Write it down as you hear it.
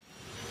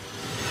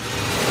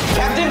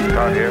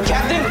Car here.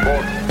 Captain!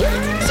 Report.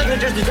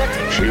 Signatures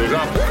detected. Shields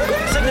up.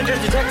 Signatures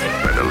detected.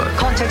 Red alert.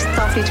 Context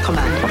Starfleet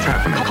Command. What's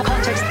happening?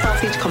 Context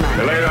Starfleet Command.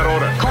 Delay that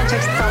order.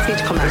 Context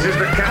Starfleet Command. This is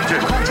the captain.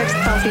 Context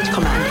Starfleet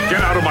Command.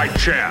 Get out of my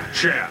chair.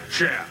 Chair.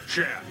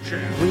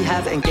 We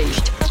have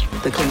engaged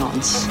the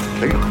Klingons.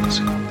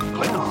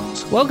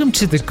 Klingons. Welcome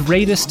to The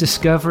Greatest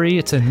Discovery.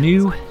 It's a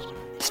new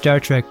Star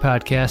Trek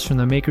podcast from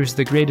the makers of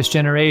The Greatest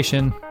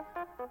Generation.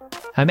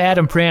 I'm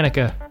Adam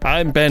Pranica.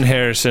 I'm Ben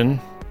Harrison.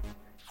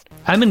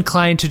 I'm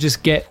inclined to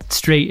just get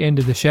straight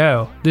into the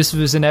show. This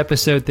was an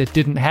episode that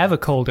didn't have a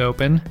cold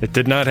open. It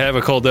did not have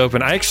a cold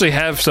open. I actually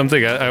have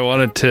something I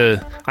wanted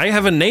to... I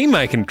have a name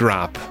I can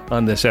drop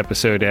on this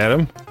episode,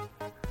 Adam.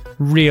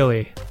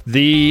 Really?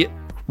 The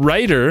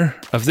writer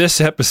of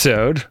this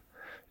episode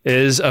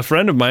is a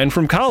friend of mine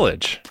from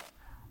college.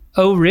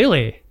 Oh,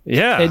 really?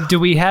 Yeah. Do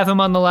we have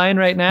him on the line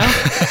right now?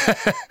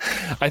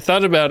 I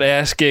thought about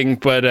asking,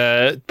 but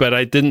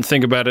I didn't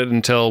think about it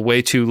until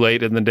way too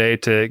late in the day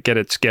to get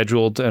it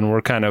scheduled, and we're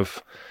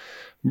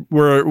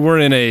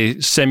in a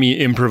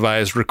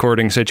semi-improvised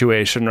recording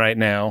situation right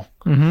now.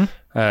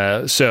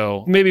 Mm-hmm.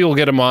 So maybe we'll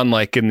get him on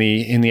like in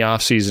the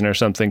off season or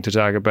something to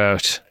talk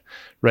about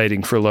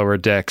writing for Lower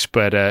Decks.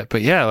 But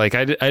yeah, like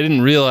I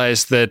didn't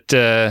realize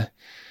that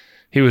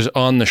he was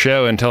on the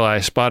show until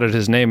I spotted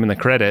his name in the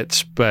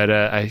credits. But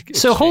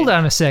So hold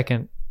on a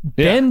second.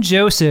 Yeah. Ben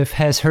Joseph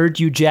has heard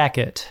you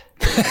jacket.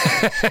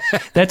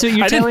 That's what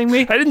you're telling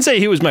me? I didn't say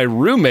he was my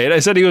roommate. I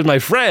said he was my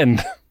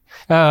friend.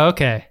 Oh,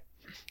 okay.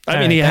 I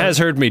mean, he has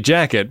heard me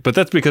jacket, but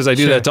that's because I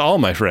do that to all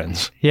my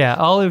friends. Yeah,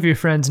 all of your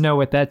friends know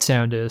what that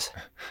sound is.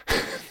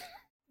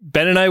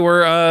 Ben and I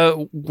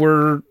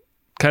were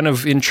kind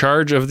of in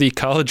charge of the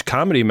college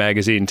comedy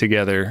magazine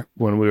together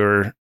when we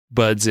were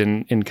buds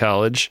in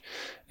college.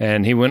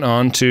 And he went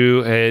on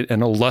to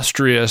an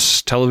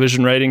illustrious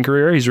television writing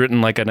career. He's written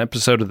like an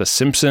episode of The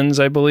Simpsons,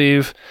 I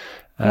believe.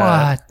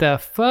 What the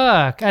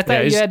fuck? I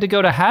thought you had to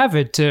go to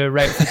Harvard to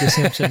write for The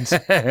Simpsons.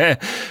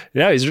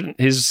 Yeah,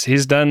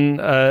 he's done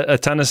a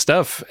ton of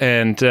stuff,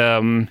 and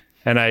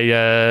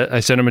I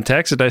sent him a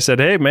text and I said,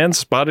 "Hey man,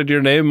 spotted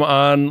your name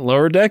on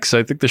Lower Decks.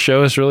 I think the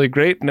show is really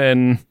great,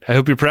 and I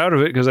hope you're proud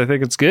of it because I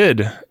think it's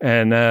good."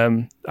 And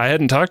I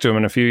hadn't talked to him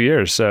in a few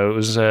years, so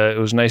it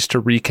was nice to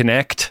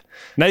reconnect.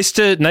 Nice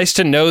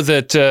to know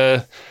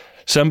that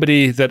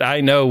somebody that I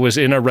know was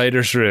in a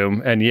writer's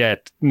room, and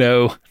yet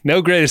no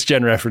Greatest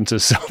Gen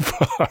references so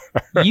far.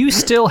 You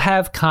still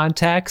have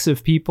contacts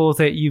of people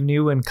that you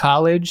knew in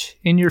college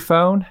in your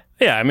phone?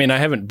 Yeah, I mean, I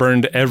haven't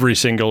burned every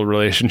single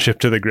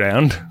relationship to the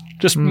ground,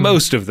 just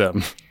most of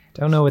them.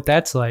 Don't know what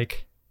that's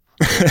like.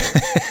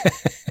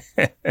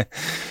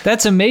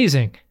 That's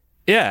amazing.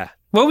 Yeah.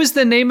 What was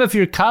the name of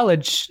your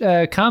college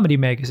comedy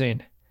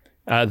magazine?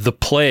 The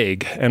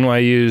Plague.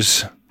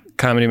 NYU's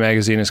comedy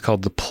magazine is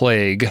called The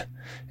Plague,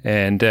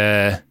 and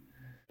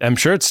I'm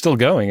sure it's still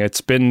going.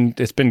 It's been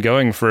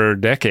going for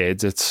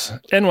decades. It's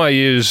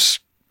NYU's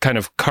kind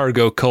of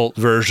cargo cult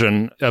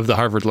version of the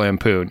Harvard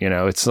Lampoon. You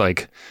know, it's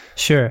like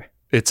sure.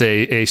 It's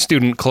a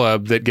student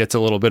club that gets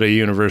a little bit of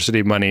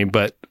university money,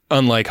 but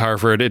unlike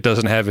Harvard, it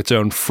doesn't have its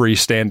own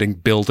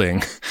freestanding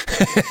building.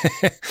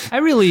 I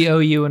really owe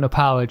you an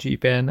apology,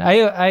 Ben.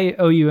 I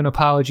owe you an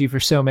apology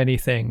for so many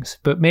things,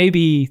 but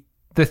maybe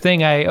the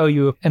thing I owe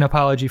you an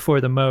apology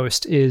for the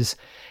most is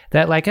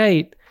that, like,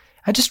 I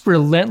just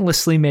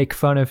relentlessly make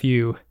fun of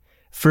you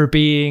for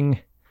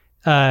being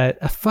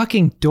a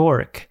fucking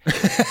dork.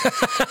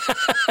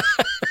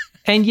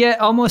 And yet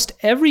almost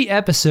every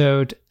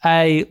episode,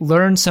 I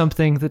learn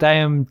something that I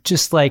am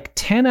just like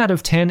 10 out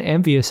of 10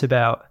 envious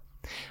about.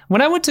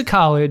 When I went to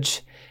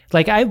college,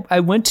 like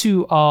I went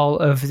to all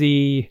of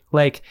the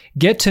like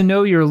get to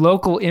know your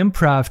local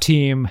improv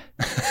team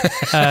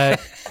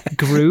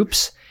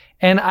groups,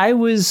 and I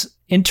was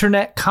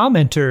internet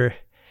commenter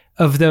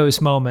of those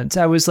moments.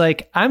 I was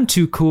like, I'm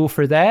too cool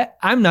for that.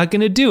 I'm not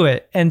going to do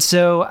it. And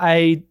so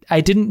I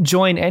didn't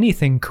join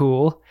anything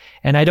cool,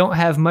 and I don't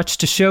have much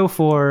to show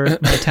for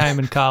my time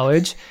in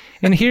college.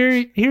 And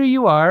here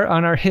you are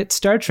on our hit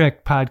Star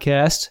Trek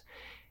podcast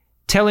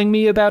telling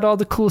me about all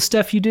the cool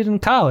stuff you did in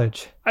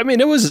college. I mean,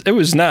 it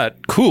was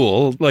not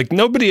cool. Like,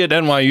 nobody at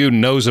NYU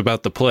knows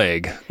about The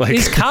Plague. Like,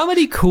 is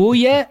comedy cool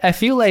yet? I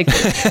feel like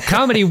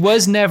comedy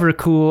was never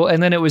cool,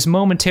 and then it was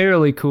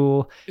momentarily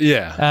cool.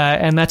 Yeah.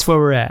 And that's where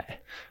we're at.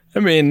 I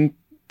mean,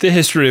 the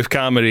history of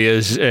comedy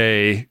is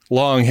a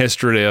long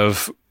history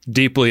of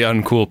deeply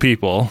uncool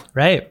people.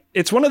 Right.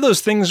 It's one of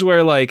those things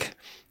where, like,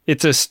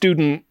 it's a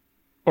student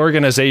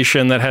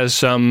organization that has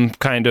some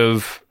kind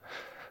of...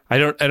 I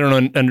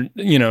don't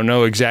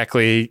know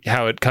exactly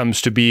how it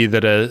comes to be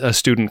that a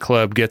student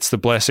club gets the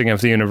blessing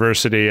of the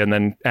university and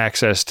then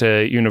access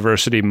to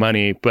university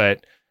money.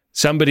 But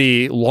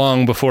somebody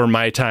long before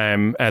my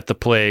time at the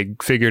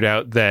Plague figured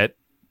out that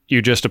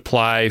you just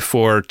apply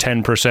for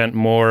 10%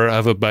 more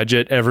of a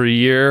budget every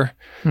year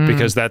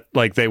because that,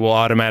 like, they will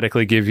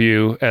automatically give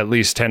you at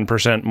least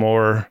 10%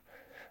 more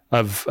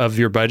of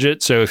your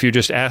budget. So if you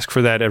just ask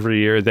for that every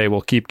year, they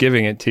will keep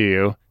giving it to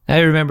you. I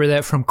remember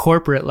that from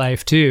corporate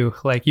life too.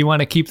 Like you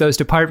want to keep those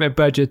department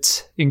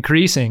budgets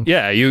increasing.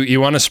 Yeah,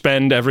 you want to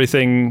spend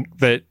everything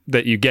that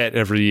you get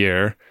every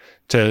year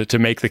to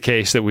make the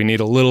case that we need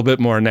a little bit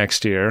more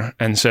next year.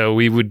 And so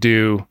we would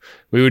do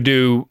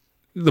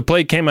the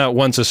play came out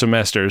once a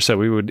semester, so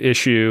we would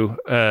issue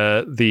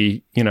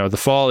the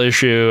fall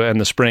issue and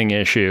the spring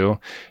issue,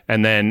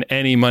 and then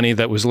any money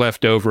that was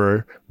left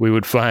over, we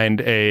would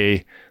find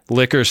a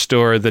liquor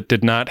store that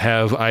did not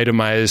have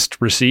itemized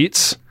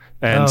receipts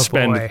and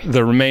spend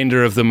the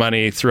remainder of the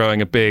money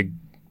throwing a big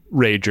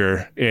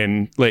rager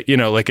in, like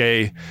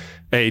a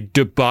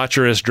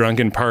debaucherous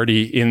drunken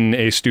party in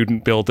a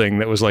student building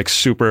that was like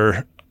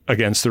super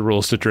against the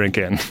rules to drink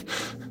in.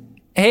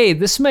 Hey,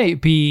 this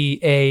might be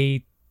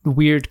a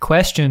weird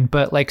question,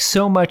 but like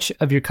so much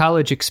of your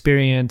college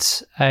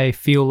experience, I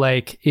feel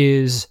like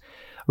is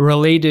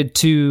related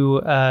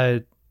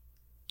to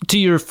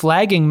your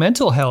flagging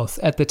mental health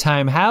at the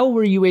time. How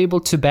were you able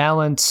to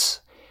balance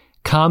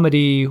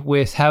comedy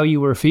with how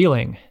you were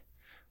feeling?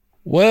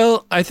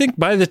 Well, I think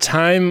by the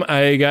time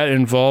I got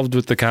involved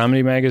with the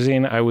comedy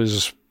magazine, I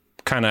was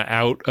kind of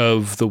out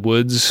of the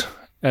woods,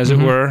 as it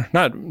were.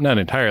 Not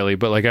entirely,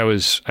 but like I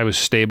was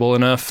stable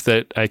enough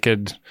that I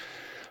could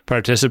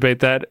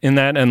participate in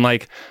that. And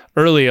like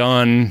early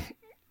on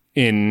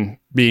in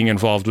being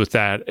involved with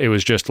that, it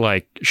was just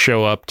like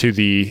show up to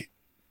the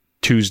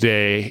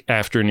Tuesday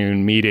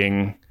afternoon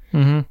meeting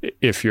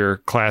if your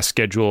class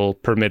schedule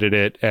permitted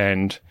it,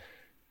 and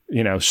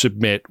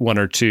submit one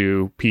or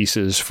two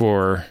pieces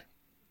for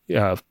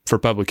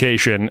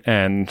publication,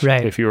 and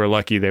if you were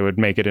lucky, they would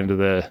make it into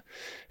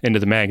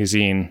the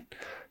magazine.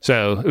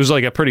 So it was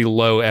like a pretty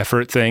low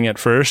effort thing at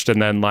first,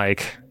 and then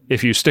like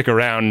if you stick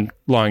around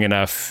long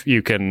enough,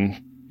 you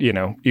can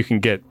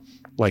get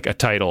like a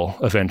title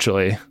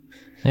eventually,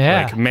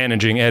 like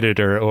managing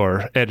editor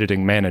or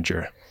editing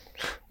manager,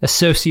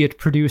 associate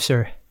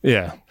producer.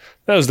 Yeah,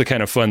 that was the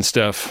kind of fun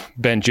stuff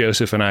Ben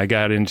Joseph and I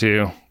got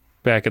into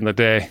back in the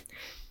day.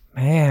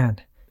 Man,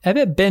 I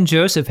bet Ben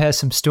Joseph has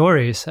some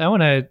stories. I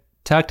want to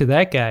talk to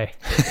that guy.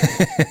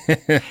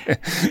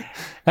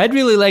 I'd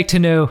really like to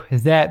know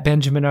that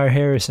Benjamin R.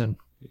 Harrison.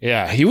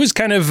 Yeah, he was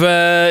kind of,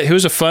 he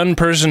was a fun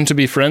person to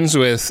be friends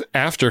with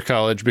after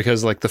college,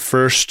 because like the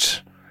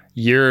first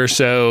year or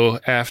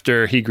so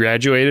after he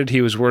graduated,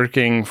 he was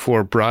working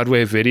for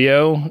Broadway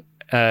Video,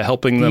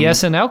 helping them. The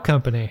SNL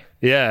company.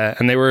 Yeah,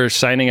 and they were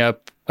signing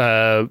up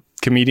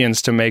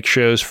comedians to make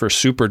shows for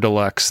Super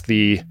Deluxe,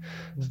 the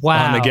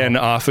on again,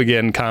 off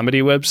again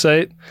comedy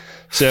website.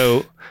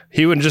 So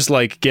he would just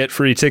like get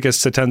free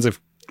tickets to tons of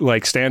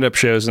like stand-up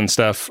shows and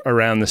stuff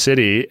around the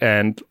city,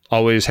 and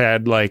always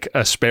had like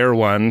a spare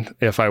one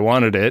if I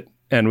wanted it.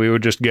 And we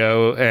would just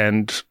go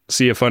and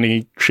see a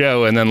funny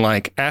show. And then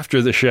like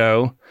after the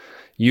show,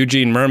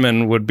 Eugene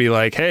Merman would be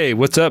like, "Hey,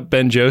 what's up,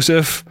 Ben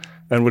Joseph?"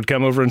 and would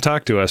come over and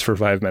talk to us for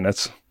 5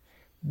 minutes.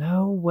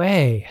 No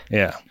way.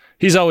 Yeah.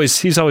 He's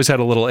always had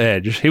a little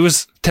edge. He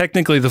was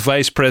technically the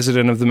vice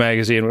president of the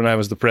magazine when I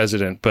was the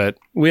president, but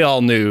we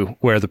all knew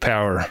where the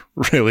power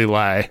really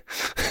lie.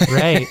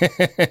 Right.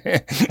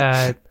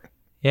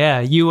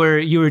 Yeah, you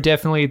were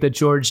definitely the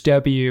George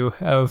W.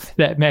 of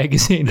that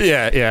magazine.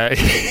 Yeah.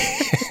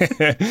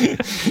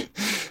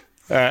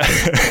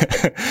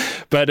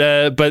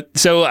 But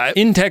so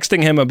in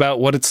texting him about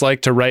what it's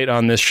like to write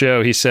on this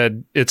show, he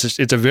said it's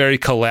a very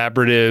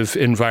collaborative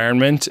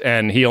environment,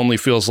 and he only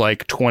feels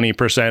like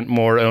 20%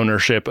 more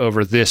ownership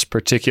over this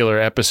particular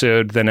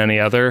episode than any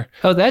other.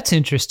 Oh, that's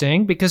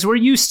interesting, because we're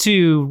used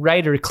to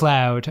Writer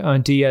Cloud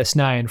on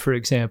DS9, for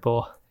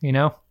example,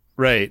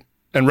 Right.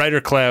 And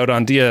Writer Cloud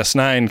on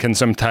DS9 can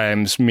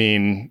sometimes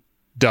mean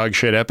dog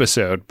shit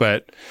episode,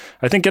 but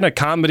I think in a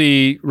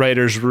comedy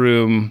writer's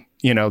room,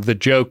 the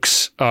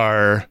jokes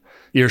are,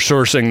 you're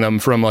sourcing them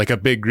from like a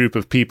big group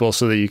of people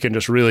so that you can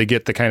just really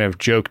get the kind of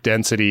joke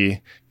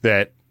density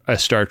that a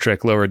Star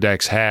Trek Lower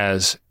Decks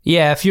has.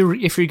 Yeah, if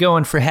you're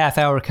going for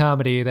half-hour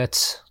comedy,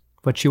 that's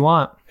what you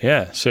want.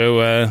 Yeah,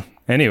 so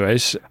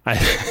anyways, I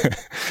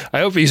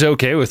hope he's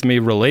okay with me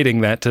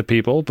relating that to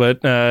people,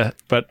 but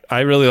I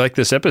really like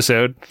this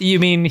episode. You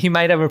mean he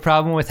might have a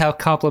problem with how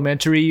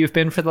complimentary you've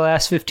been for the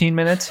last 15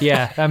 minutes?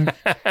 Yeah,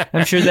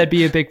 I'm sure that'd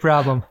be a big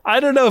problem. I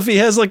don't know if he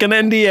has like an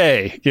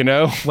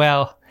NDA,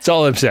 Well, that's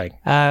all I'm saying.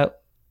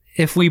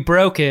 If we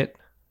broke it,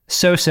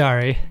 so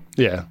sorry.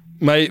 Yeah.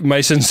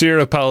 My sincere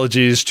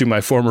apologies to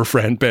my former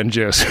friend, Ben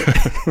Joseph.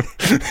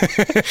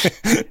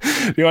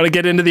 You want to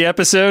get into the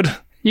episode?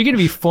 You're going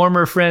to be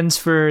former friends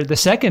for the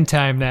second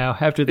time now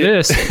after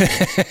this.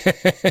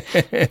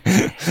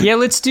 Yeah,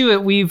 let's do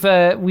it.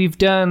 We've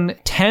done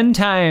 10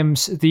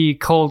 times the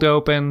cold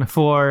open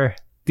for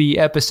the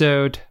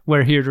episode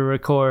we're here to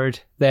record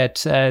that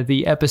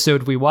the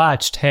episode we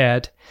watched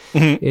had.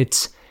 Mm-hmm.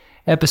 It's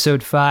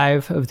episode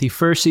 5 of the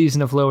first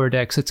season of Lower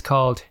Decks. It's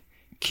called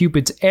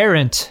Cupid's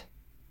Errant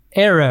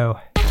Arrow.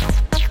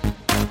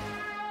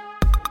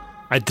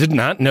 I did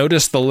not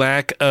notice the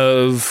lack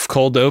of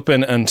cold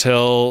open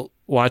until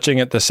watching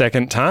it the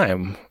second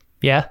time.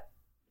 Yeah.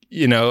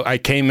 I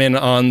came in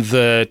on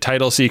the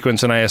title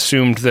sequence and I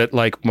assumed that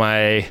like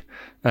my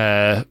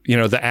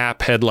the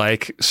app had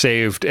like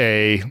saved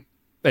a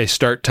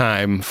start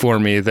time for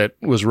me that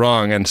was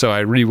wrong, and so I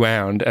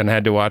rewound and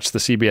had to watch the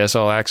CBS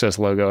All Access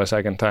logo a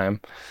second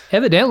time.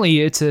 Evidently,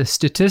 it's a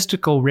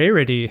statistical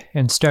rarity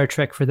in Star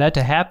Trek for that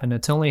to happen.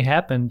 It's only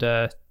happened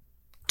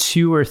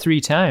 2 or 3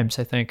 times,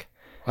 I think.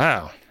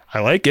 Wow, I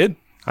like it.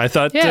 I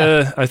thought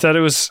it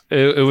was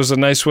a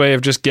nice way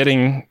of just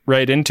getting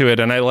right into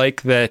it, and I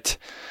like that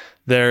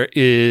there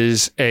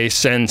is a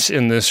sense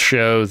in this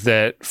show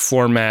that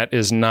format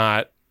is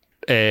not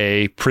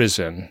a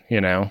prison,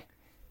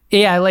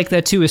 Yeah, I like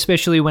that too,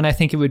 especially when I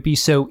think it would be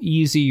so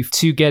easy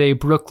to get a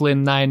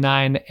Brooklyn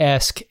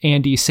Nine-Nine-esque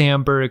Andy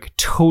Samberg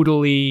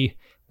totally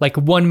like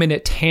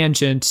 1-minute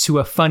tangent to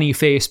a funny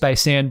face by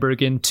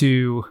Sandberg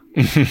into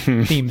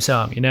theme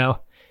song,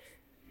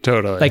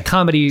 Totally. Like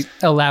comedy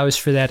allows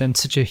for that in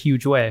such a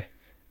huge way.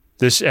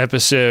 This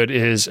episode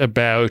is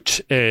about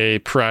a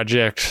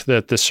project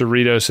that the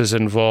Cerritos is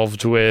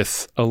involved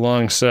with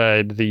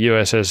alongside the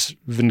USS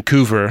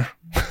Vancouver.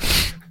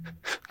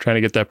 Trying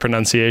to get that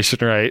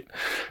pronunciation right.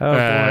 Oh,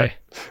 boy.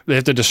 They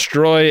have to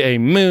destroy a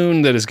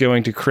moon that is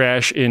going to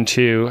crash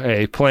into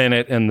a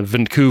planet, and the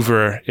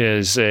Vancouver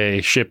is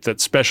a ship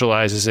that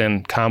specializes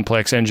in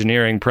complex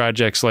engineering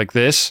projects like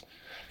this.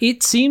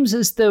 It seems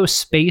as though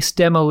space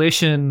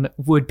demolition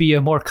would be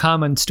a more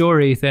common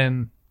story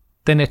than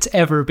it's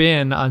ever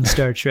been on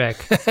Star Trek.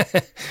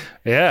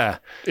 Yeah.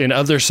 In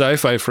other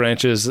sci-fi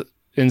franchises,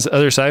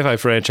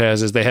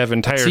 they have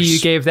entire... So you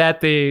gave that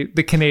the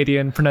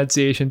Canadian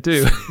pronunciation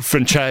too.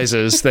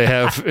 franchises. They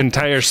have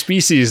entire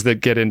species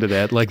that get into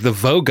that, like the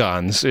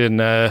Vogons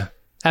in...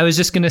 I was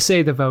just going to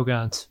say the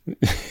Vogons.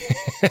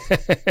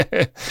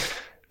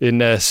 In,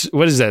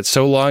 what is that,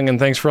 So Long and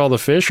Thanks for All the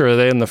Fish, or are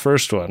they in the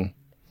first one?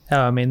 Oh,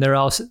 I mean, they're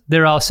all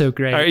so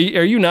great. Are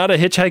you not a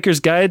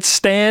Hitchhiker's Guide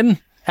stan?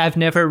 I've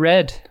never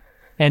read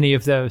any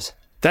of those.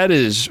 That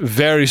is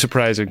very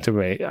surprising to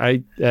me.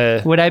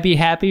 Would I be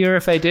happier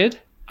if I did?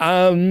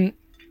 I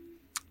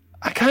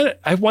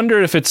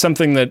wonder if it's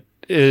something that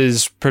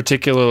is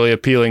particularly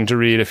appealing to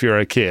read if you're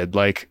a kid.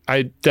 Like,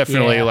 I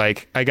definitely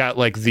I got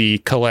like the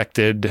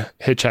collected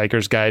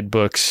Hitchhiker's Guide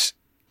books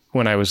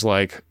when I was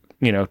like,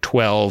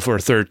 12 or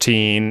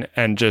 13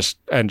 and just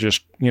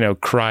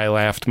cry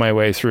laughed my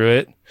way through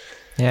it.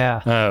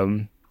 Yeah.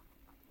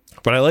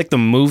 But I like the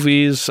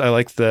movies. I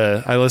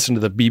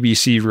listened to the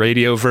BBC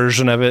radio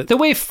version of it. The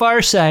way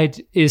Far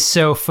Side is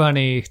so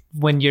funny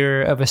when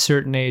you're of a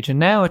certain age, and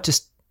now it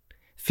just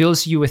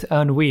fills you with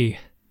ennui.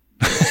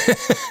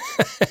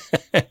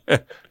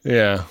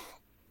 Yeah.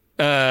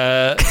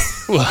 Well,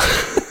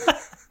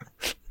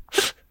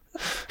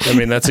 I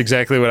mean, that's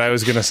exactly what I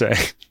was going to say.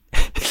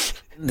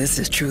 This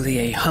is truly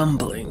a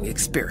humbling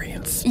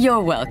experience.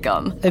 You're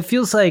welcome. It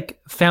feels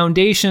like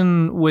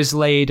foundation was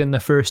laid in the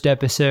first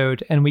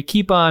episode, and we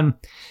keep on,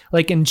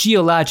 like in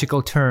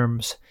geological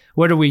terms,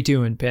 what are we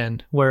doing,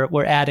 Ben?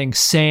 We're adding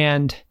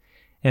sand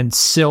and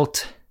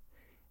silt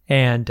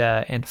and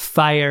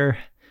fire.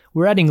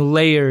 We're adding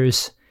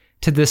layers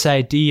to this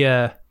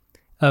idea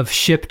of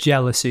ship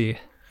jealousy.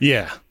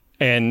 Yeah.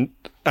 And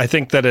I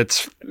think that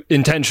it's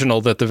intentional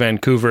that the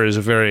Vancouver is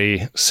a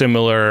very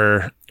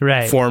similar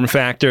form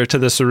factor to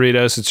the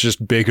Cerritos. It's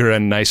just bigger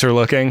and nicer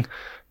looking.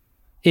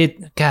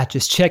 God,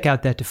 just check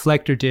out that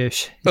deflector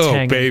dish.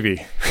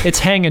 Baby. It's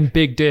hanging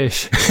big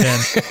dish,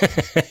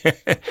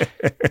 Ben.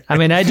 I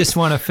mean, I just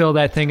want to fill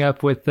that thing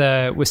up with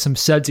some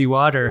sudsy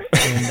water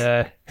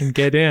and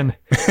get in.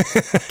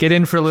 Get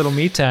in for a little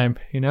me time,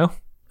 The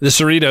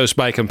Cerritos,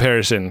 by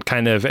comparison,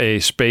 kind of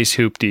a space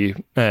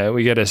hoopty.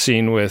 We get a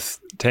scene with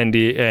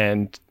Tendi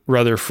and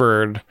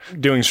Rutherford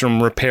doing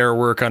some repair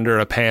work under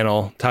a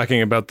panel,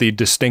 talking about the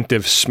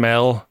distinctive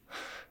smell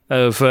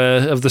of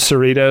the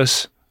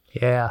Cerritos.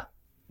 Yeah.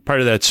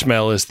 Part of that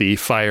smell is the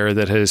fire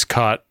that has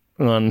caught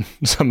on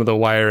some of the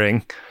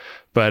wiring,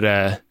 but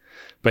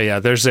yeah,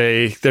 there's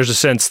a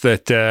sense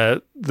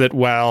that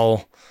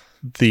while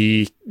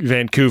the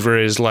Vancouver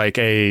is like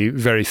a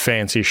very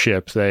fancy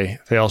ship, they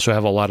also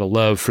have a lot of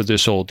love for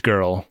this old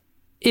girl.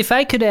 If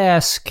I could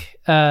ask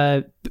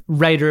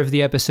writer of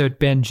the episode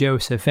Ben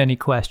Joseph any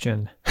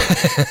question,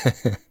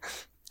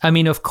 I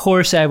mean, of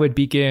course I would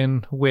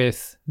begin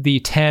with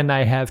the 10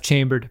 I have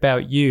chambered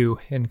about you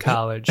in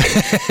college.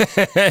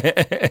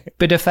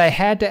 But if I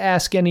had to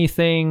ask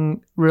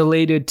anything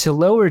related to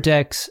Lower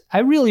Decks, I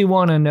really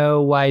want to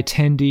know why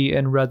Tendi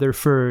and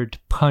Rutherford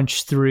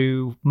punch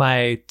through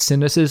my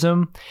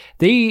cynicism.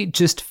 They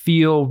just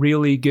feel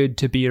really good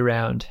to be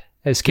around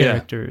as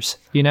characters,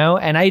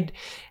 And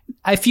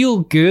I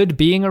feel good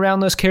being around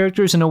those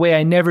characters in a way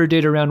I never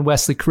did around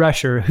Wesley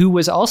Crusher, who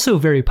was also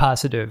very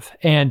positive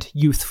and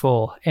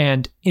youthful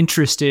and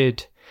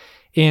interested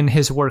in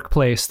his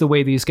workplace the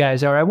way these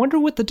guys are. I wonder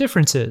what the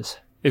difference is.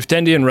 If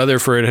Tendi and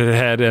Rutherford had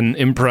had an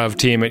improv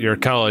team at your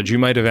college, you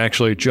might have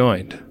actually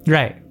joined.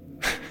 Right.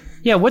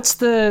 Yeah, what's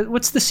the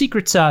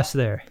secret sauce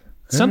there?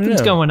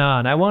 Something's going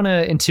on. I want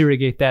to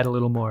interrogate that a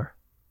little more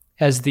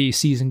as the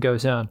season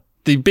goes on.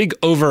 The big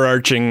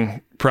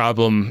overarching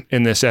problem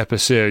in this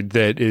episode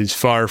that is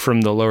far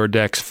from the Lower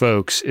Decks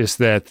folks is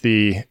that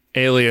the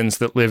aliens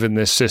that live in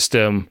this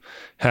system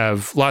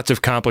have lots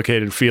of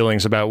complicated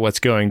feelings about what's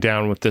going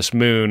down with this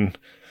moon.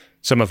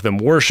 Some of them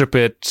worship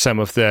it. Some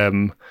of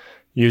them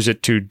use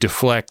it to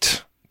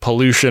deflect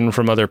pollution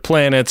from other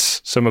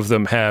planets. Some of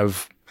them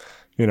have,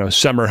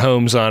 summer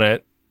homes on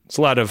it. It's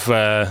a lot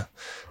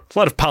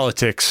of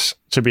politics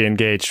to be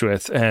engaged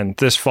with. And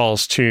this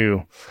falls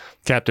to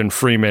Captain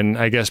Freeman,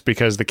 I guess,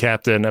 because the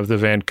captain of the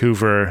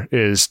Vancouver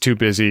is too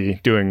busy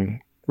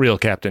doing real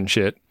captain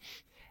shit.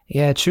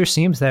 Yeah, it sure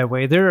seems that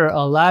way. There are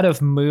a lot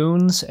of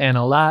moons and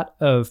a lot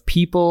of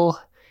people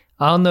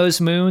on those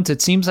moons.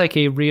 It seems like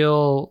a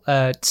real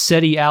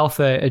SETI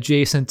Alpha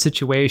adjacent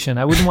situation.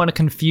 I wouldn't want to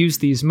confuse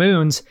these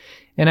moons,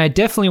 and I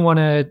definitely want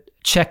to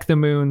check the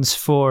moons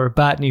for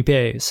botany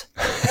bays.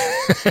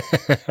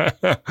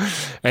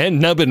 And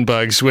nubbin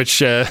bugs,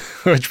 which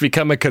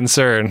become a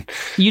concern.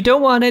 You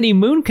don't want any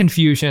moon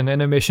confusion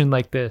in a mission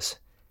like this.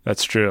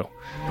 That's true.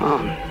 Oh,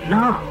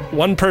 no.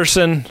 One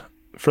person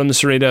from the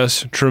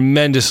Cerritos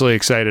tremendously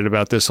excited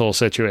about this whole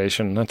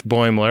situation. That's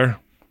Boimler.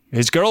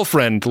 His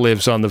girlfriend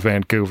lives on the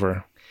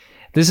Vancouver.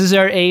 This is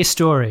our A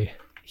story.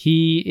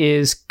 He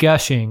is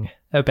gushing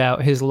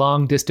about his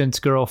long-distance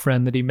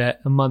girlfriend that he met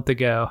a month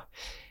ago.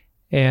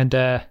 And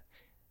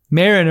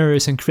Mariner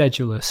is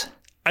incredulous.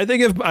 I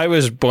think if I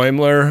was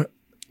Boimler,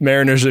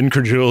 Mariner's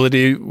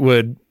incredulity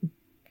would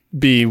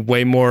be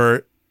way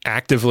more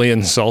actively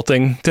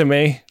insulting to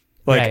me.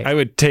 Right. I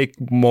would take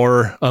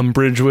more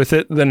umbrage with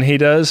it than he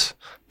does.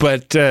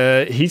 But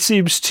he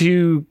seems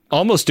to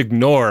almost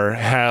ignore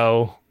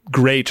how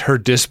great her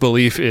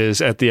disbelief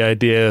is at the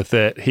idea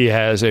that he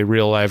has a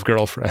real live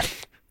girlfriend.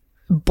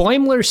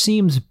 Boimler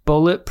seems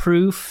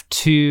bulletproof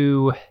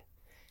to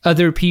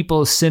other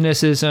people's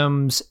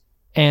cynicisms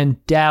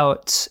and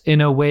doubts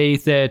in a way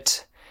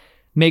that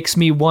makes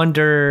me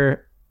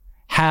wonder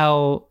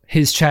how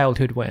his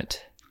childhood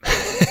went.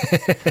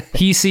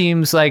 He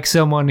seems like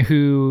someone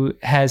who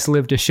has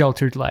lived a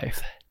sheltered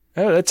life.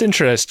 Oh, that's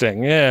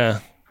interesting. Yeah.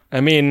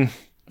 I mean,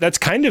 that's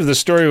kind of the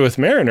story with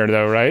Mariner,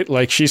 though, right?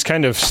 Like, she's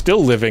kind of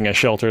still living a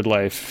sheltered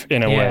life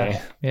in a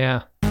way.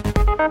 Yeah.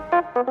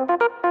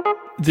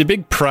 The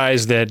big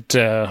prize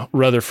that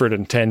Rutherford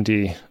and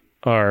Tendi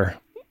are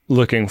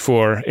looking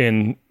for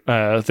in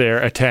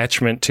their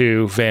attachment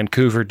to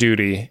Vancouver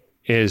duty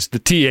is the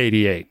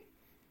T-88.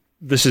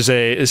 This is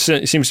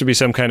it seems to be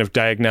some kind of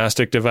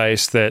diagnostic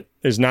device that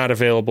is not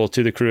available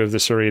to the crew of the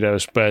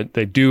Cerritos, but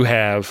they do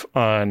have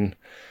on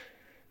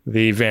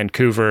the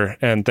Vancouver,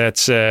 and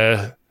that's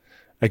a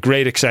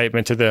great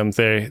excitement to them.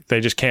 They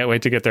just can't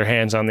wait to get their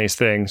hands on these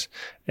things.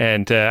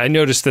 And I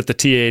noticed that the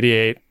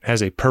T-88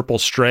 has a purple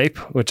stripe,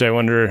 which I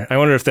wonder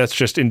if that's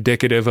just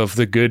indicative of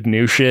the good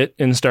new shit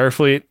in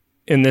Starfleet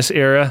in this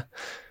era.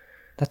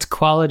 That's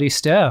quality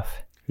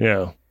stuff.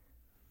 Yeah.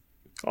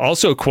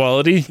 Also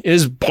quality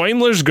is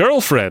Boimler's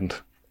girlfriend.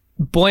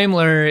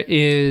 Boimler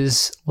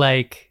is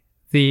like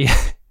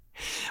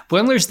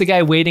Boimler's the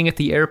guy waiting at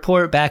the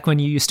airport back when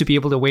you used to be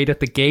able to wait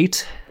at the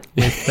gate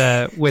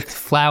with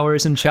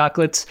flowers and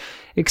chocolates.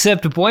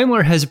 Except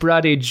Boimler has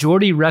brought a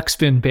Geordie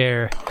Ruxpin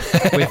bear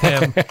with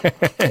him.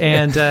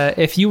 And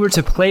if you were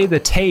to play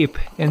the tape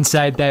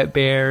inside that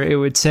bear, it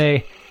would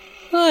say,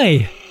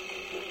 "Hi,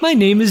 my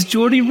name is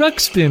Geordie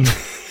Ruxpin.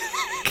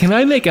 Can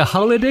I make a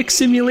holodeck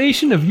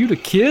simulation of you to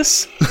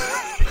kiss?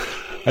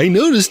 I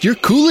noticed your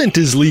coolant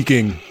is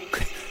leaking.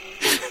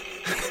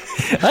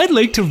 I'd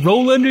like to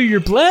roll under your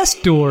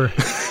blast door.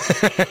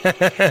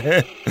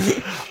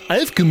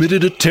 I've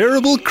committed a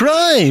terrible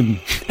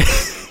crime.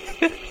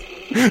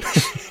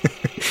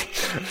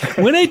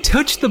 When I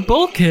touch the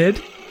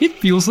bulkhead, it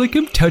feels like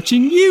I'm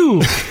touching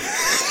you.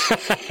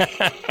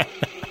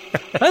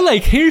 I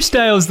like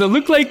hairstyles that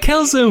look like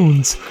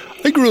calzones.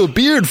 I grew a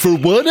beard for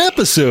one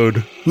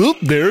episode. Oop,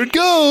 there it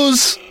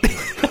goes.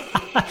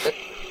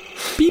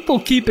 People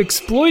keep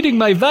exploiting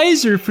my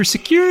visor for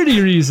security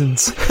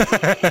reasons.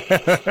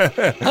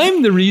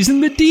 I'm the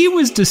reason the D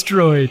was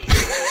destroyed.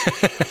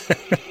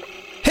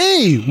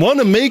 Hey, want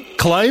to make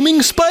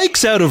climbing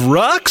spikes out of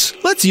rocks?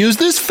 Let's use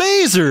this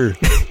phaser.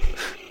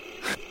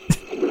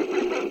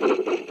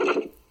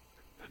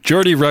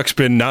 Geordie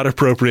Ruxpin, not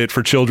appropriate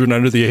for children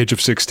under the age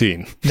of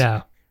 16.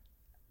 No.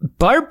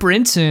 Barb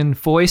Brinson,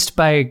 voiced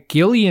by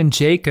Gillian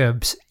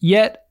Jacobs,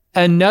 yet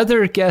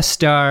another guest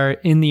star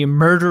in the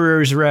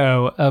murderer's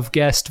row of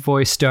guest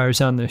voice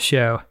stars on this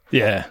show.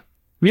 Yeah.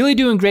 Really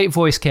doing great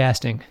voice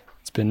casting.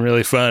 It's been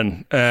really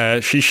fun.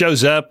 She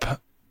shows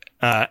up,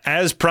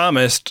 as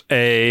promised,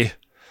 a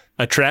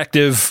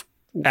attractive,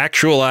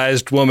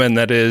 actualized woman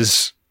that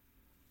is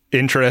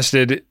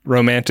interested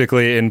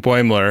romantically in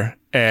Boimler.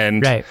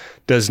 And right.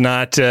 does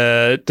not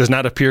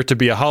appear to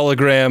be a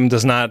hologram,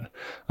 does not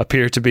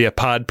appear to be a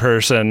pod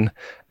person,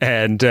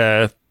 and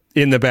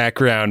in the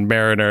background,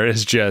 Mariner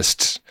is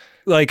just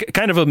like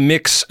kind of a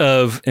mix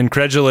of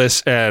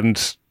incredulous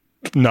and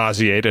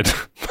nauseated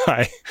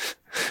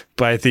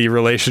by the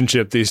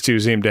relationship these two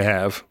seem to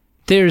have.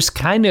 There's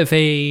kind of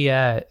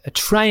a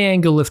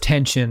triangle of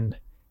tension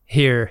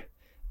here,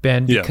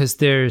 Ben, because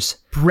there's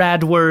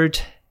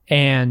Bradward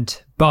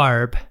and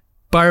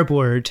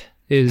Barbward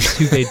is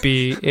who they'd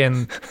be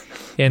in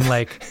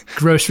like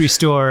grocery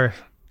store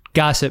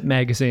gossip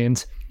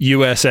magazines.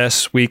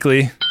 USS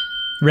Weekly.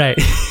 Right.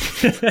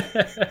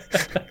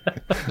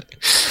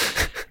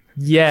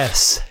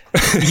 Yes.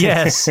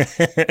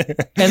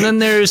 And then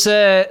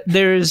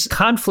there's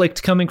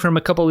conflict coming from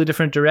a couple of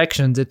different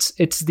directions.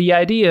 It's the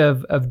idea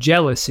of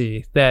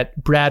jealousy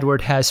that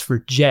Bradward has for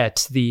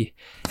Jet, the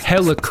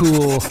hella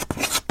cool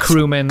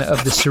crewman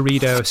of the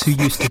Cerritos who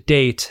used to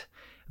date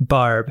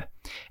Barb.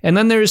 And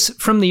then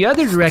from the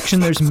other direction,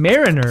 there's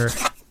Mariner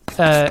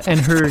and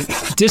her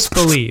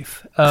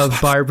disbelief of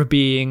Barb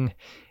being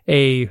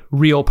a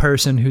real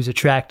person who's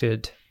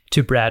attracted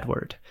to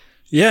Bradward.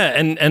 Yeah,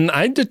 and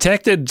I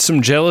detected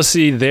some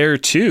jealousy there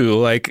too.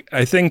 Like,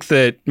 I think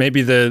that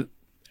maybe the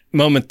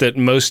moment that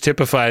most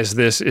typifies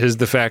this is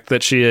the fact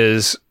that she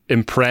is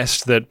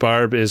impressed that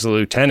Barb is a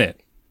lieutenant.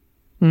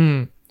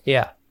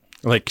 Yeah.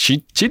 Like,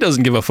 she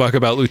doesn't give a fuck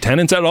about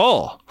lieutenants at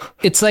all.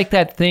 It's like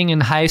that thing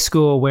in high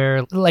school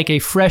where, like, a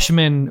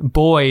freshman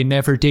boy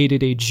never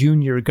dated a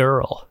junior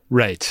girl.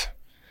 Right.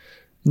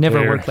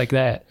 Never worked like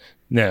that.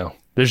 No.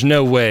 There's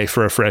no way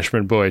for a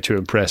freshman boy to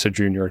impress a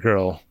junior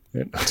girl.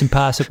 It's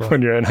impossible.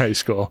 When you're in high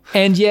school.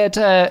 And yet,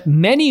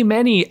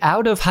 many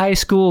out of high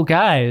school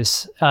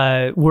guys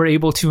were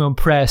able to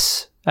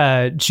impress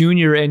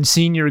junior and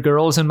senior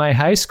girls in my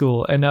high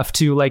school enough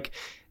to, like,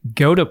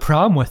 go to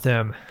prom with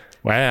them.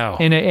 Wow.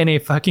 In a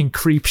fucking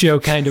creep show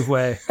kind of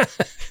way.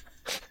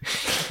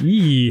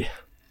 Yee.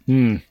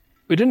 We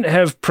didn't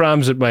have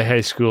proms at my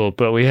high school,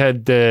 but we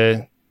had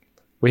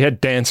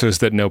dances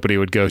that nobody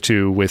would go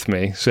to with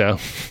me. So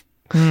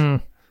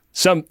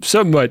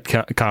somewhat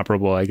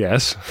comparable, I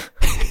guess.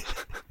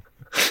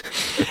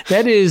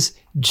 That is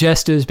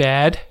just as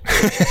bad.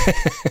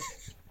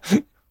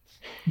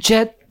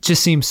 Jet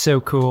just seems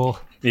so cool.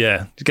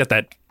 Yeah, he's got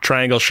that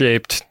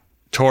triangle-shaped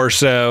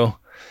torso.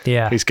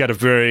 Yeah. He's got a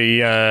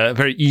very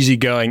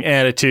easygoing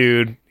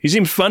attitude. He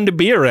seems fun to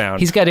be around.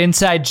 He's got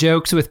inside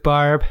jokes with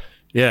Barb.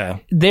 Yeah.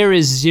 There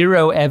is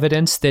zero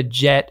evidence that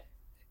Jet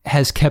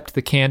has kept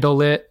the candle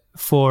lit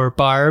for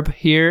Barb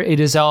here. It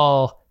is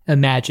all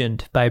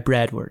imagined by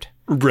Bradward.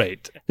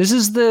 Right. This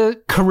is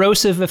the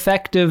corrosive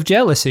effect of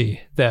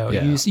jealousy, though.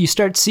 Yeah. You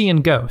start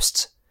seeing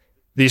ghosts.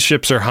 These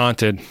ships are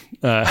haunted.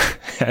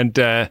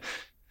 And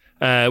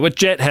what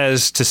Jet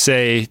has to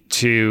say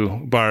to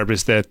Barb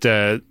is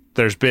that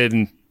there's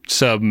been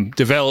some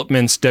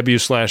developments,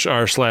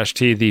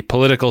 W/R/T, the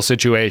political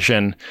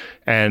situation,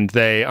 and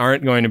they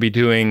aren't going to be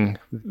doing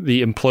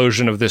the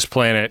implosion of this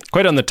planet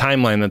quite on the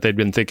timeline that they'd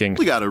been thinking.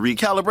 We gotta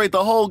recalibrate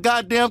the whole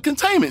goddamn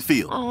containment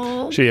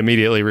field. She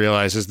immediately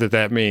realizes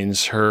that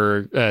means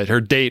her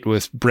date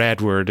with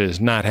Bradward is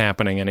not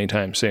happening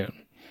anytime soon.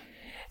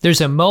 There's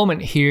a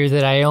moment here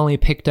that I only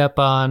picked up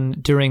on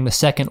during the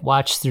second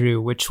watch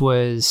through, which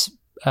was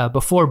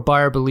before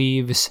Barb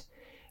leaves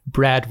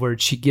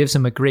Bradward. She gives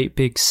him a great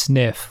big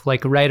sniff,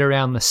 like right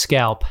around the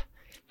scalp.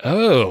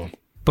 Oh.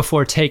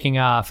 Before taking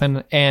off.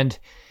 And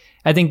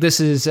I think this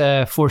is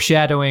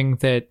foreshadowing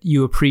that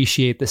you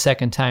appreciate the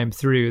second time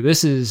through.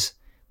 This is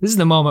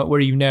the moment where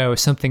you know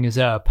something is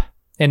up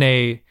in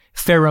a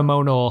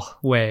pheromonal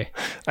way.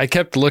 I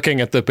kept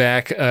looking at the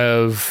back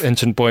of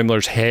Ensign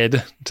Boimler's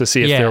head to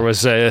see if there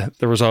was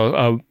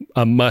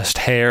a must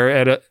hair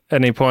at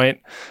any point.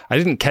 I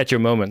didn't catch a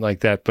moment like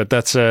that, but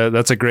that's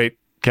a great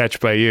catch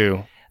by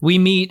you. We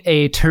meet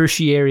a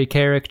tertiary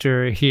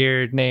character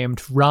here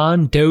named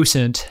Ron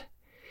Docent.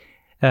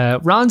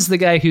 Ron's the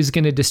guy who's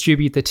going to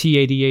distribute the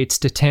T-88s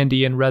to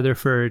Tendi and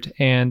Rutherford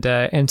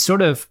and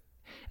sort of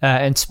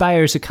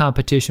inspires a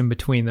competition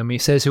between them. He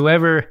says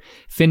whoever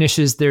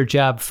finishes their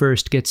job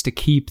first gets to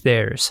keep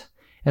theirs.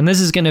 And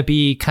this is going to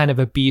be kind of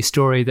a B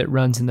story that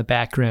runs in the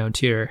background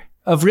here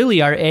of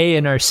really our A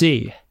and our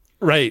C.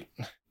 Right.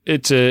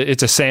 It's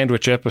a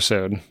sandwich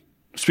episode.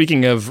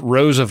 Speaking of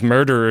rows of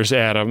murderers,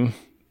 Adam,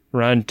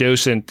 Ron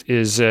Docent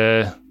is,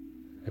 I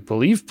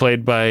believe,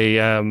 played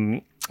by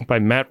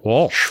Matt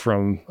Walsh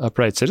from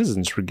Upright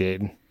Citizens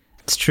Brigade.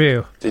 It's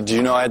true. Did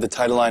you know I had the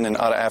title line in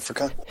Out of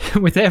Africa?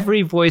 With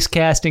every voice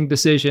casting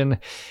decision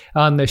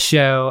on the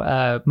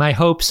show, my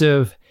hopes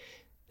of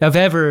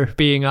ever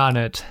being on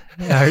it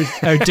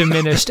are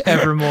diminished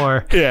ever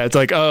more. Yeah, it's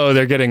like, oh,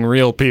 they're getting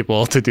real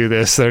people to do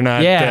this. They're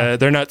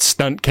not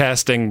stunt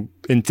casting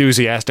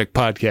enthusiastic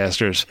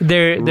podcasters.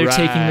 They're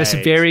taking this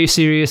very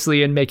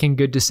seriously and making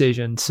good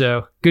decisions.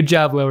 So good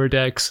job, Lower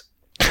Decks.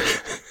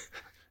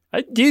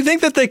 Do you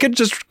think that they could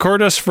just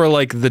record us for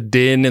like the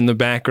din in the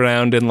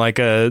background in like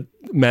a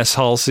mess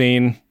hall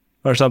scene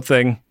or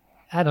something?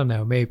 I don't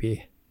know,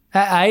 maybe.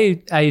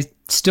 I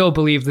still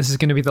believe this is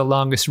going to be the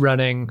longest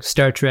running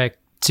Star Trek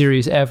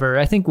series ever.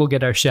 I think we'll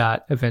get our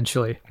shot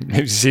eventually.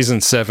 Maybe season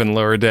 7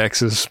 Lower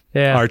Decks is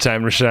our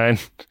time to shine.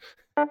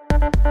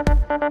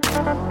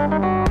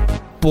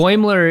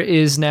 Boimler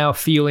is now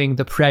feeling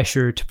the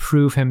pressure to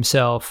prove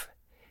himself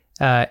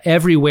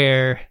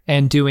everywhere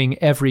and doing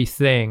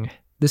everything.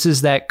 This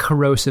is that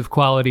corrosive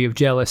quality of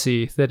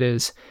jealousy that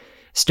is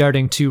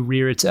starting to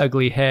rear its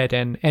ugly head,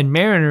 and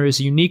Mariner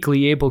is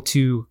uniquely able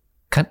to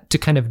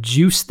kind of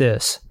juice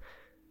this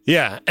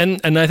Yeah, and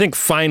I think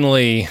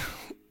finally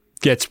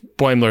gets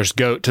Boimler's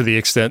goat to the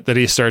extent that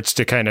he starts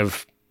to kind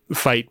of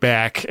fight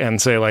back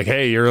and say like,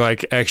 hey, you're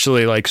like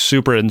actually like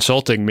super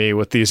insulting me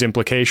with these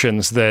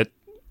implications that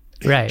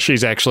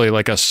she's actually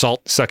like a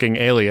salt-sucking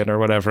alien or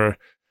whatever.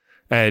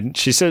 And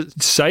she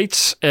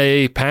cites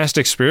a past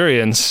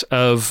experience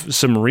of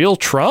some real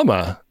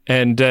trauma.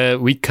 And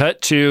we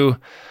cut to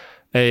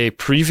a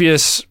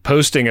previous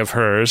posting of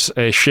hers,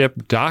 a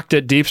ship docked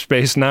at Deep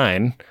Space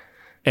Nine.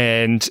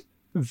 And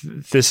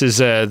this is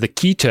the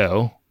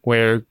Quito,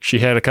 where she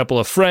had a couple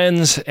of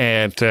friends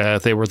and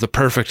they were the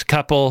perfect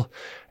couple.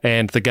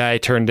 And the guy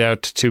turned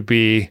out to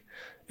be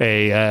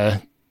a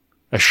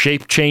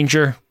shape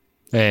changer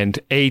and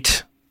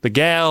ate the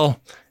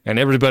gal, and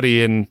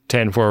everybody in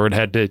 10 Forward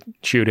had to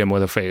shoot him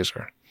with a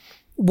phaser.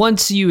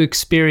 Once you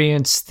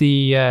experience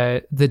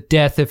the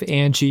death of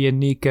Angie and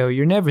Nico,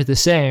 you're never the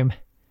same.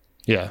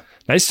 Yeah.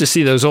 Nice to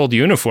see those old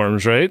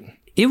uniforms, right?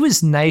 It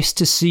was nice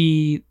to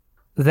see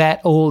that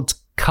old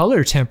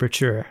color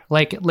temperature.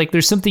 Like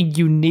there's something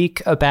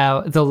unique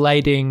about the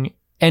lighting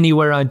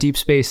anywhere on Deep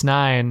Space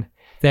Nine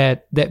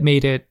that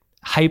made it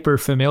hyper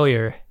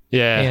familiar.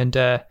 Yeah. And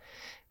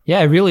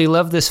I really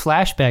love this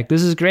flashback.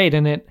 This is great.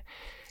 And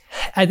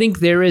I think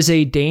there is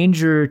a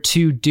danger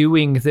to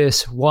doing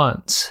this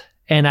once.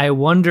 And I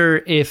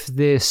wonder if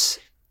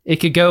it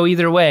could go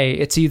either way.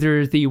 It's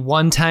either the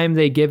one time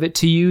they give it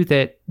to you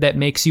that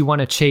makes you want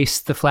to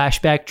chase the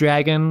flashback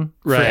dragon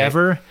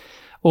forever,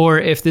 or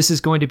if this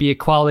is going to be a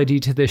quality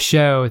to the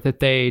show that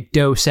they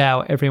dose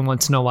out every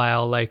once in a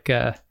while, like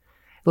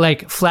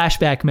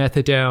flashback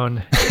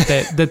methadone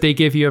that they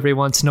give you every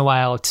once in a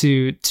while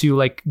to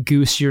like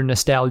goose your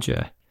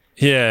nostalgia.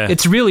 Yeah.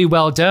 It's really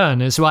well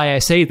done, is why I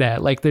say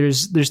that. Like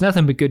there's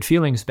nothing but good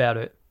feelings about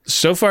it.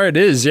 So far it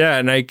is, yeah.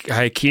 And I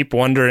keep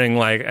wondering,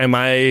 like, am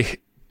I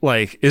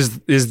like,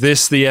 is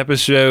this the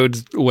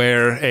episode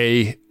where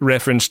a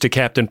reference to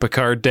Captain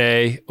Picard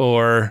Day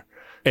or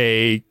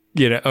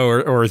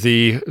or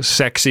the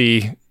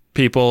sexy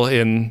people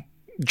in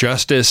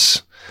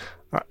Justice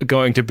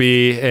going to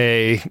be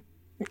a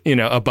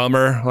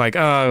bummer? Like,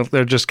 oh,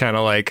 they're just kind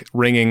of like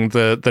ringing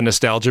the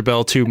nostalgia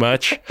bell too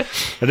much.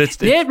 But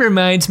that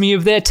reminds me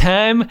of that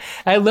time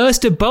I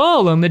lost a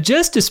ball on the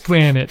Justice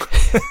Planet.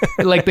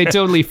 Like they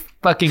totally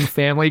fucking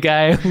Family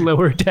Guy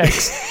Lower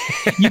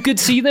Decks. You could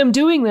see them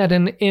doing that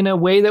in a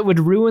way that would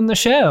ruin the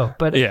show.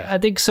 But yeah. I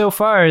think so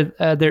far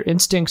their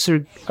instincts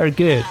are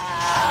good.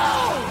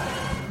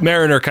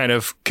 Mariner kind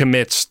of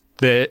commits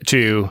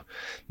to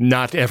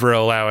not ever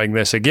allowing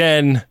this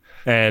again.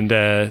 And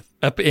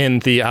up in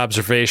the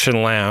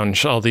observation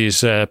lounge, all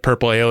these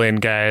purple alien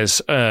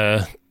guys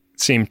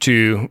seem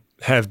to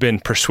have been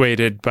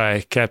persuaded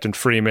by Captain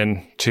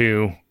Freeman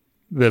to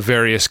the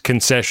various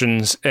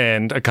concessions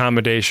and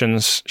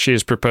accommodations she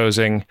is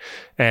proposing,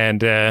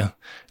 and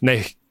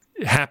they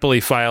happily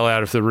file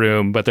out of the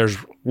room. But there's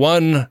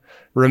one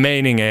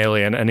remaining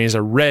alien, and he's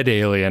a red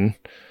alien,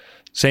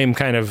 same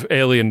kind of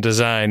alien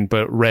design,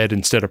 but red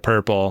instead of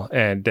purple.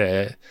 And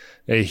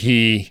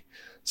he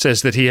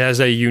says that he has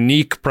a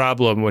unique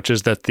problem, which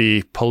is that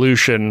the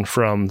pollution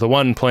from the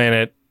one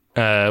planet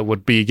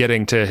would be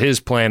getting to his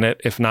planet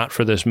if not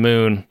for this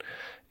moon.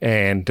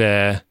 And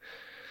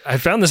I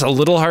found this a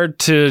little hard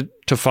to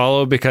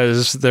follow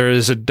because there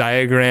is a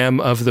diagram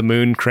of the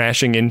moon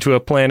crashing into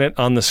a planet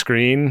on the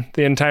screen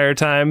the entire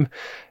time.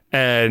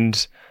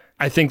 And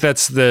I think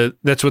that's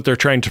what they're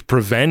trying to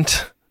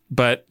prevent.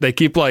 But they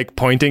keep like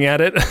pointing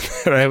at it.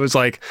 And I was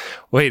like,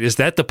 wait, is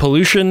that the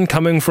pollution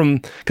coming from?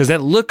 Because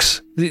that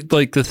looks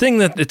like the thing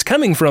that it's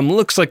coming from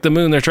looks like the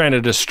moon they're trying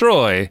to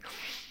destroy.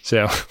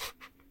 So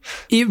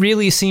it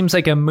really seems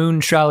like a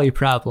moon trolley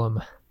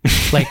problem.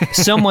 Like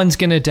someone's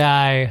going to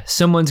die.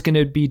 Someone's going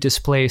to be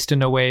displaced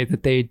in a way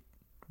that they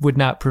would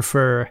not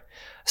prefer.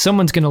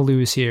 Someone's going to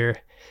lose here.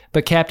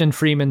 But Captain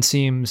Freeman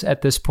seems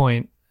at this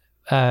point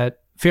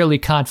fairly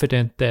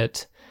confident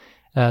that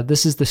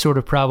this is the sort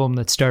of problem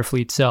that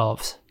Starfleet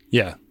solves.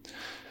 Yeah.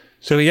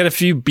 So we get a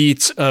few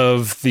beats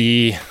of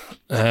the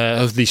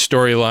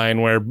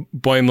storyline where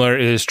Boimler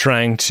is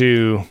trying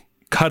to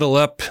cuddle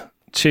up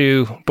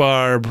to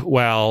Barb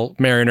while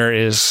Mariner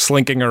is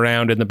slinking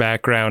around in the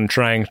background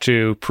trying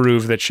to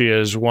prove that she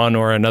is one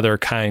or another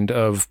kind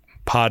of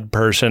pod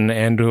person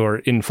and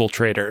or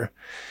infiltrator.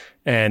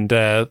 And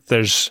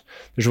there's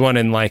one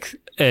in like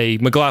a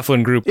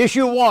McLaughlin group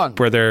Issue 1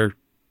 where they're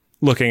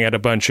looking at a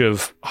bunch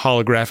of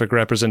holographic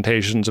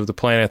representations of the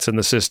planets in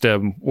the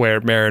system, where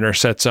Mariner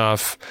sets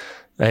off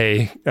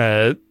a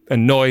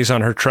noise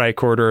on her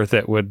tricorder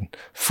that would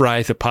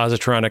fry the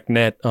positronic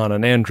net on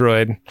an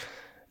android,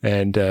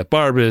 and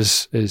Barb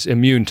is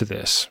immune to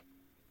this.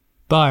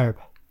 Barb,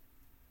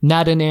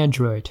 not an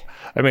android.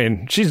 I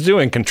mean, she's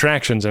doing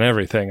contractions and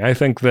everything. I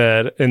think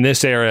that in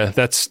this era,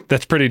 that's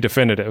pretty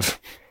definitive.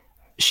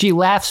 She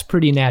laughs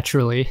pretty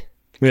naturally.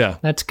 Yeah.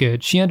 That's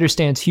good. She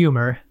understands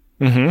humor.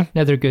 Mm-hmm.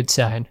 Another good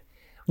sign.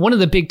 One of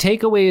the big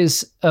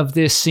takeaways of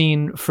this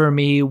scene for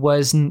me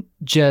wasn't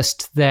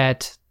just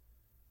that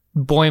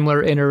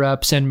Boimler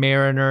interrupts and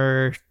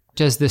Mariner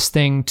does this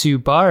thing to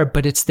Barb,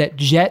 but it's that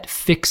Jet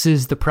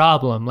fixes the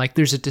problem. Like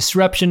there's a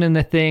disruption in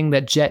the thing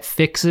that Jet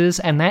fixes,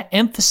 and that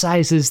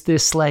emphasizes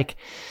this like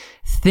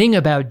thing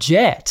about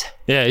Jet.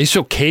 Yeah, he's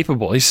so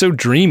capable. He's so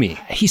dreamy.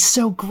 He's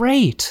so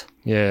great.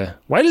 Yeah.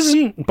 Why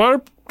doesn't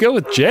Barb go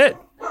with Jet?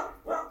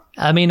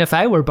 I mean, if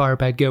I were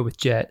Barb, I'd go with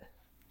Jet.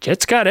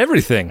 Jet's got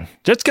everything.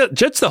 Jet's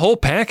the whole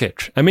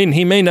package. I mean,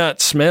 he may not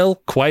smell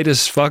quite as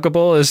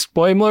fuckable as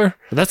Boimler,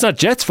 but that's not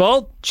Jet's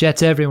fault.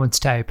 Jet's everyone's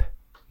type.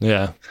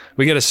 Yeah.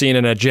 We get a scene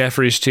in a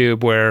Jeffries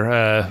tube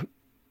where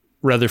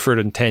Rutherford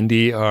and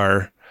Tendi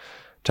are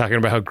talking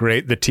about how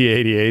great the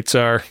T-88s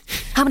are.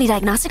 How many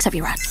diagnostics have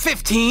you run?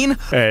 15?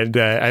 And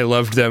I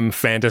loved them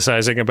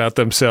fantasizing about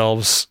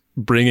themselves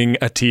bringing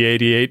a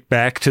T-88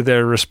 back to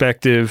their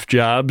respective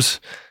jobs.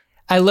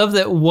 I love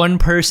that one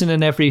person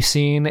in every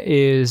scene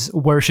is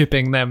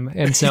worshiping them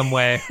in some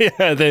way.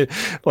 Yeah,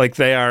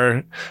 they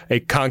are a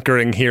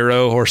conquering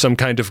hero or some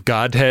kind of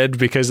godhead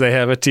because they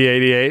have a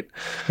T-88.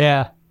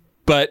 Yeah.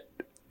 But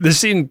the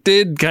scene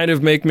did kind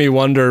of make me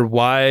wonder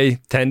why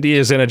Tendi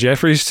is in a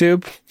Jeffries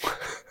tube.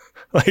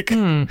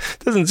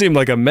 Doesn't seem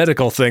like a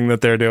medical thing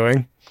that they're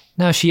doing.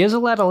 No, she has a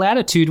lot of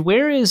latitude.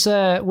 Where's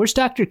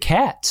Dr.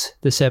 Katz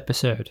this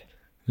episode?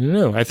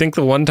 No, I think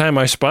the one time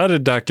I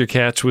spotted Dr.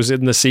 Katz was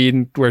in the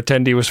scene where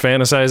Tendi was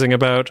fantasizing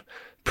about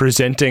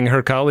presenting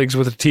her colleagues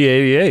with a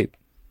T-88.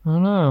 Oh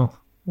no,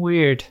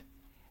 weird.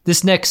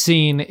 This next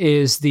scene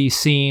is the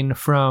scene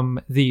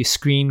from the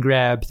screen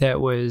grab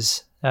that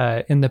was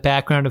in the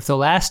background of the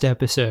last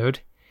episode.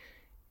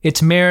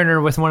 It's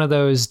Mariner with one of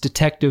those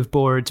detective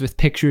boards with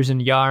pictures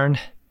and yarn.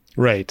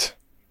 Right.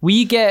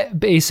 We get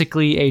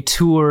basically a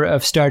tour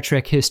of Star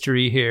Trek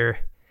history here.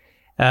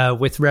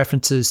 With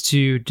references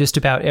to just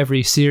about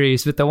every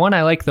series. But the one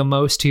I like the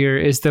most here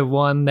is the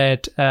one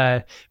that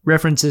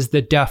references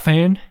the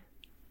Dauphin,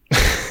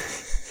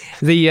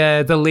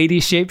 the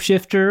lady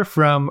shapeshifter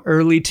from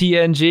early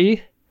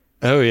TNG.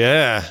 Oh,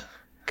 yeah.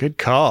 Good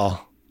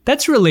call.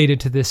 That's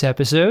related to this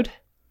episode.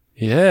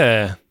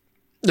 Yeah.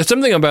 There's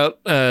something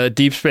about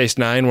Deep Space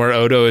Nine where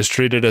Odo is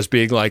treated as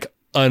being like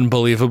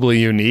unbelievably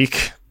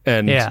unique.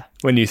 And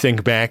when you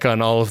think back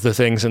on all of the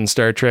things in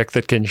Star Trek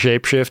that can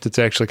shapeshift, it's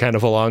actually kind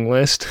of a long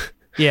list.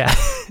 Yeah.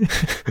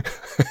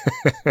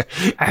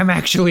 I'm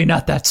actually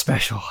not that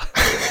special.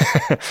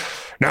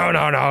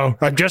 No.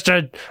 I'm just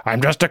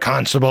a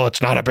constable.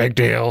 It's not a big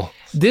deal.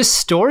 This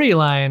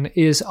storyline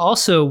is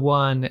also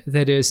one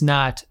that is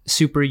not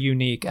super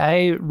unique.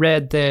 I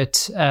read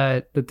that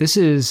that this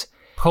is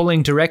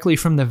pulling directly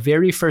from the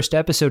very first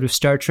episode of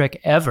Star Trek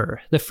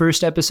ever, the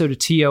first episode of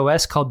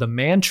TOS called The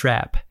Man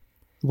Trap,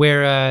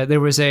 where there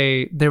was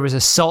a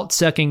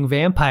salt-sucking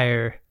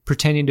vampire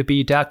pretending to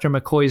be Dr.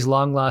 McCoy's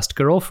long-lost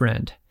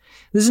girlfriend.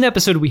 This is an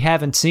episode we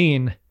haven't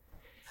seen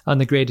on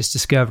The Greatest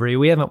Discovery.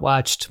 We haven't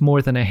watched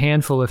more than a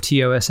handful of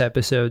TOS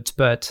episodes,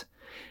 but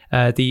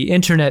the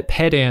internet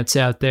pedants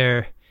out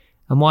there,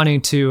 I'm wanting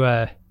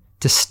to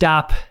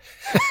stop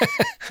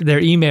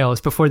their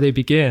emails before they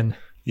begin.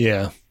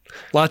 Yeah.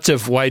 Lots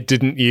of why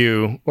didn't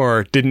you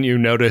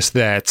notice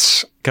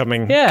that's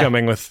coming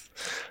with...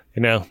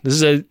 You know,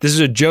 this is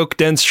a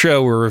joke-dense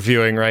show we're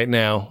reviewing right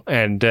now,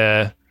 and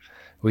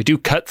we do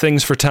cut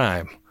things for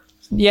time.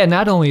 Yeah,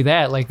 not only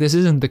that, like, this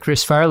isn't the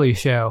Chris Farley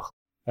show.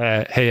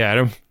 Hey,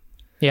 Adam.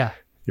 Yeah.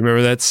 You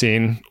remember that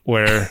scene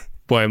where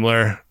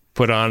Boimler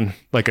put on,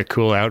 like, a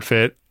cool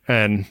outfit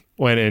and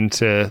went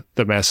into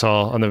the mess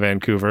hall on the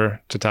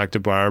Vancouver to talk to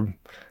Barb?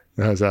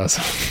 That was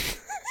awesome.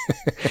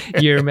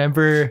 You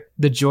remember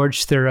the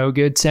George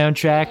Thorogood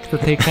soundtrack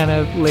that they kind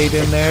of laid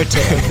in there to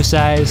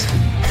emphasize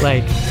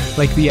like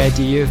the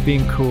idea of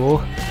being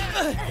cool?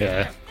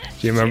 Yeah.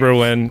 Do you remember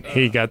when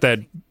he got that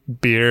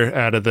beer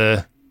out of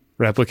the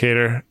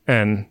replicator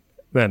and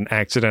then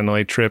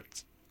accidentally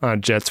tripped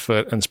on Jet's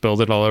foot and spilled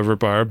it all over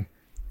Barb?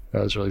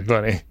 That was really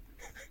funny.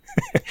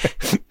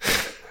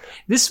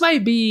 This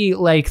might be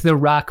like the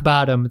rock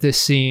bottom,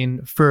 this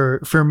scene for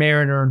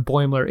Mariner and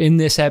Boimler in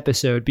this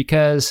episode,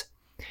 because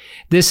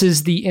this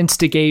is the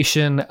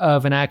instigation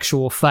of an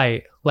actual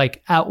fight,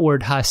 like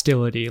outward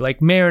hostility.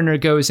 Like Mariner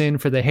goes in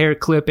for the hair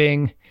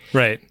clipping.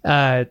 Right.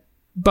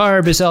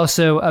 Barb is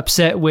also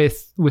upset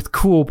with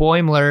cool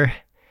Boimler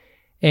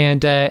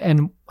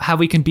and how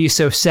we can be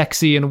so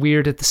sexy and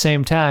weird at the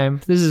same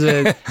time. This is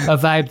a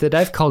vibe that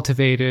I've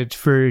cultivated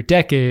for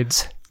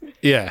decades.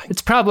 Yeah.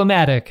 It's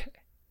problematic.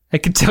 I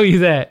can tell you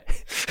that.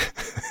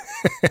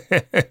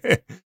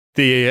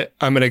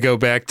 I'm going to go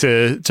back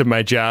to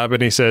my job,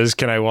 and he says,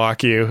 "Can I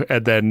walk you?"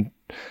 And then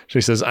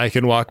she says, "I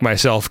can walk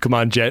myself. Come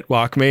on, Jet,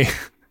 walk me."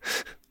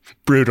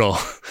 Brutal.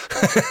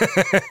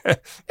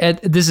 And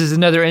this is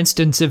another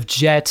instance of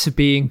Jet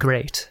being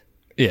great.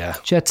 Yeah.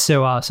 Jet's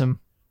so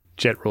awesome.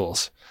 Jet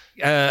rules.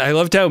 I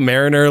loved how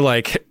Mariner,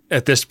 like,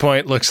 at this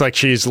point looks like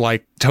she's,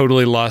 like,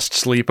 totally lost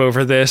sleep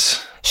over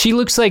this. She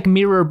looks like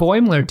Mirror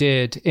Boimler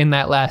did in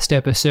that last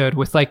episode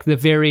with, like, the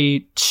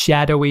very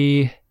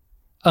shadowy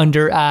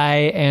under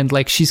eye, and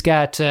like she's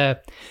got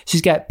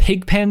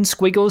pig pen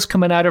squiggles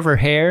coming out of her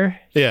hair.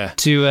 Yeah.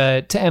 To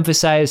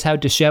emphasize how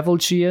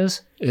disheveled she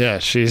is. Yeah,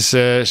 she's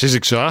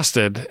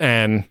exhausted,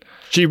 and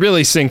she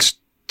really sinks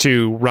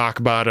to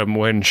rock bottom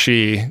when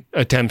she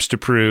attempts to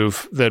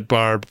prove that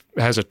Barb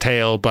has a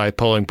tail by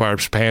pulling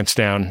Barb's pants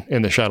down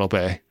in the shuttle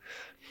bay.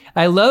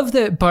 I love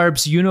that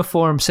Barb's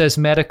uniform says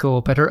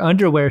medical, but her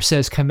underwear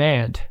says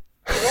command.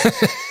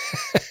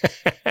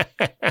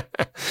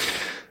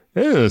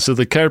 Oh, so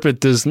the carpet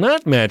does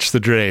not match the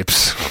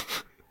drapes.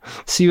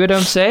 See what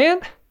I'm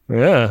saying?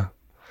 Yeah.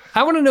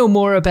 I want to know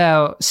more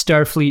about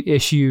Starfleet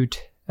issued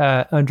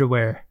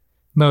underwear,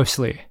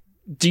 mostly.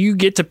 Do you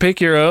get to pick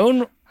your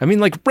own? I mean,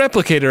 like,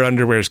 replicator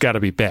underwear's got to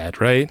be bad,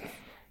 right?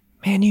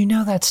 Man, you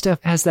know that stuff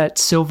has that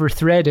silver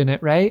thread in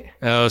it, right?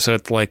 Oh, so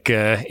it's like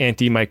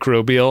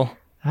antimicrobial?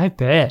 I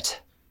bet.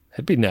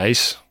 That'd be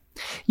nice.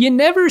 You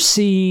never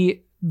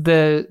see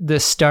the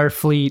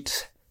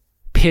Starfleet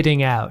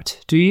pitting out,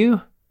 do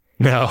you?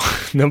 No,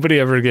 nobody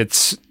ever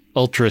gets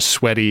ultra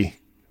sweaty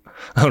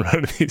on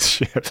one of these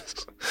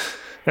ships.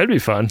 That'd be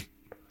fun.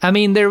 I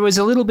mean, there was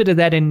a little bit of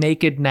that in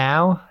Naked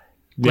Now.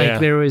 Yeah. Like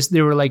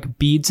there were like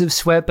beads of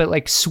sweat, but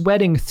like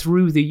sweating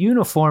through the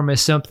uniform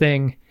is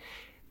something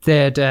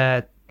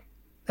that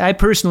I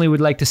personally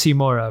would like to see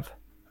more of.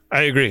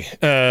 I agree.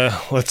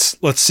 Let's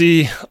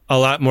see a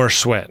lot more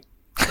sweat.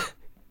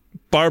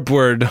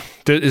 Barbward.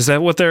 Is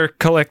that what their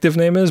collective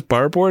name is?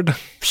 Barbward?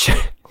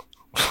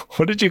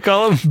 What did you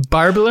call him?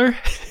 Barbler?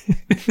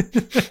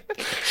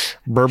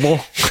 Burble?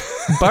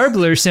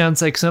 Barbler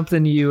sounds like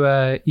something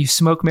you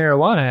smoke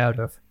marijuana out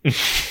of.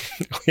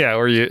 Yeah,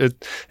 or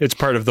it's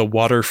part of the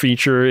water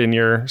feature in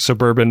your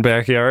suburban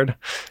backyard.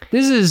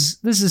 This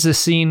is a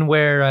scene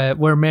where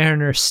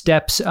Mariner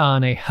steps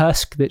on a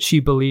husk that she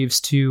believes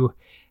to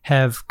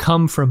have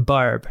come from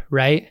Barb,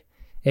 right?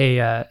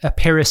 A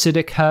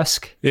parasitic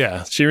husk.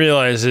 Yeah, she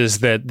realizes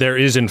that there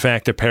is in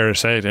fact a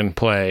parasite in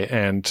play,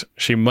 and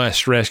she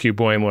must rescue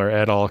Boimler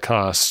at all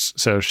costs.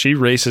 So she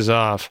races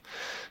off.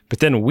 But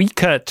then we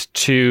cut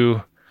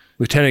to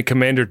Lieutenant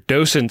Commander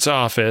Docent's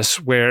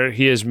office, where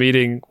he is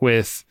meeting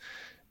with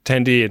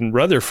Tendi and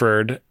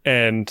Rutherford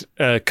and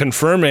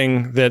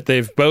confirming that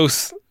they've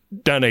both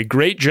done a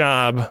great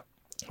job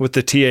with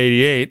the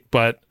T-88,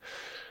 but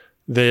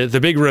the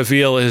big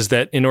reveal is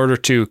that in order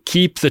to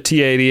keep the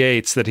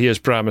T-88s that he is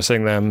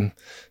promising them,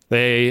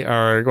 they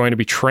are going to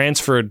be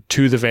transferred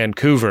to the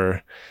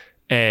Vancouver,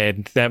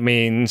 and that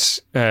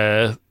means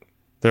they're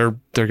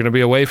going to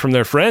be away from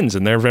their friends,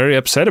 and they're very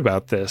upset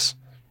about this.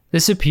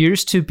 This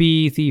appears to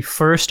be the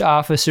first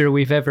officer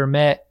we've ever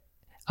met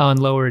on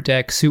Lower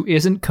Decks who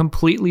isn't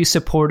completely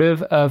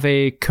supportive of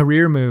a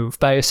career move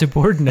by a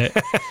subordinate.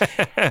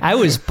 I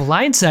was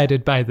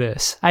blindsided by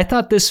this. I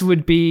thought this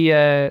would be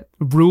a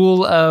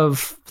rule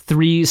of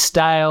three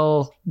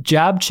style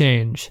job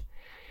change.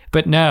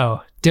 But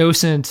no,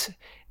 Docent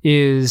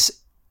is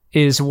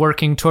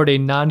working toward a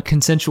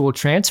non-consensual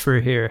transfer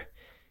here.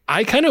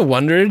 I kind of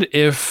wondered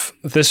if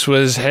this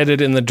was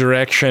headed in the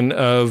direction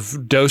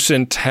of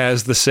Docent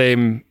has the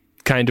same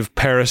kind of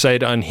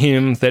parasite on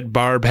him that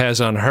Barb has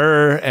on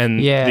her, and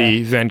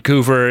the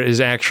Vancouver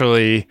is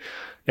actually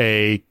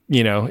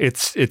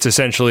it's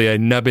essentially a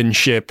nubbin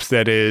ship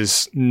that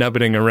is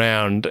nubbining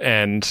around,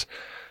 and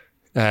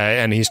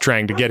he's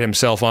trying to get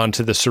himself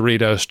onto the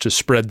Cerritos to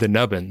spread the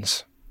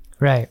nubbins.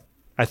 Right.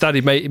 I thought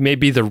he may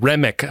be the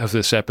Remick of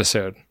this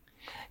episode.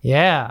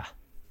 Yeah.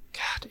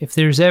 God, if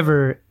there's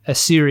ever a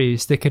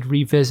series that could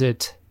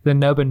revisit the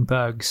nubbin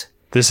bugs,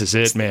 this is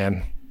it,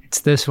 man. It's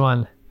this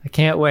one. I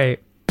can't wait.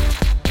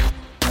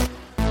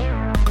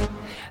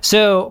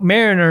 So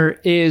Mariner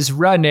is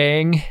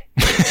running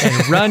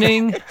and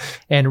running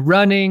and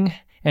running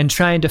and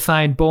trying to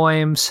find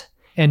Boims.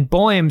 And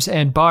Boims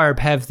and Barb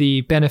have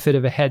the benefit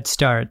of a head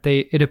start.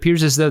 It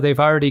appears as though they've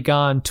already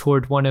gone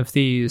toward one of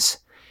these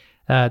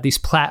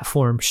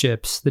platform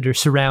ships that are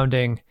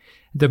surrounding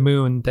the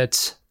moon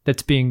that's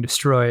being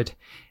destroyed.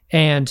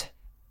 And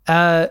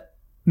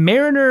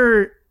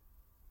Mariner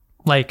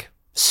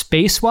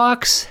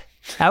spacewalks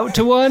out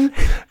to one.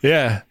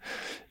 Yeah.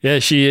 Yeah,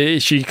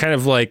 she kind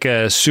of like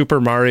Super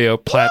Mario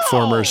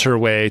platformers her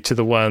way to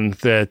the one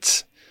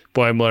that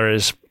Boimler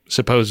is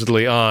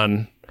supposedly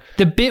on.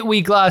 The bit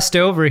we glossed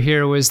over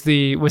here was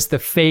the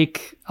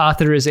fake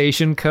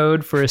authorization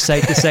code for a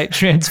site-to-site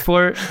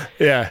transport.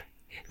 Yeah.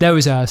 That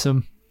was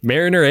awesome.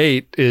 Mariner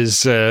 8 is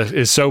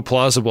so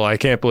plausible. I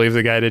can't believe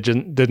the guy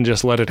didn't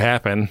just let it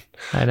happen.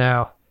 I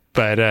know.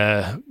 But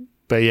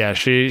yeah,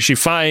 she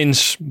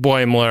finds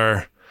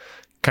Boimler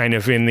kind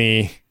of in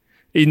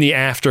the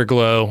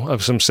afterglow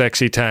of some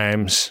sexy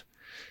times.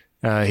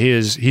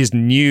 He's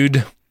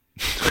nude.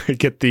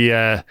 Get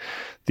the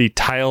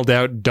tiled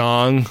out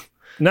dong.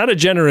 Not a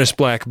generous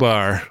black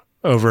bar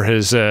over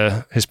his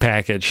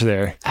package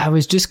there. I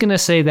was just gonna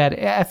say that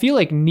I feel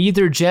like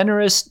neither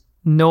generous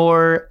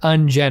nor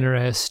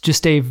ungenerous,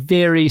 just a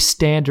very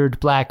standard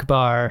black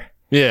bar.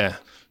 Yeah,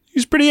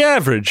 he's pretty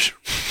average.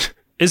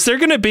 Is there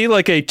going to be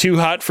like a too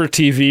hot for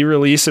TV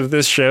release of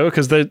this show?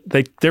 Because they're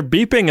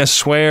beeping a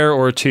swear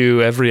or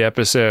two every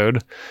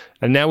episode,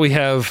 and now we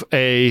have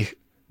a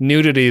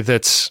nudity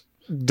that's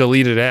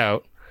deleted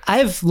out.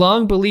 I've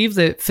long believed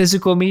that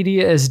physical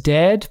media is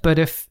dead, but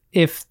if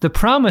the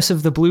promise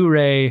of the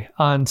Blu-ray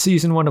on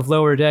season 1 of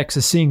Lower Decks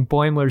is seeing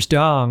Boimler's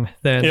dong,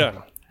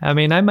 then I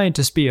mean, I might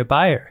just be a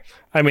buyer.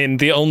 I mean,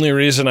 the only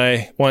reason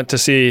I want to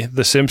see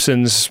the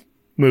Simpsons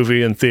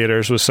movie in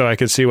theaters was so I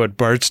could see what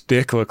Bart's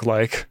dick looked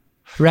like.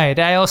 Right.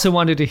 I also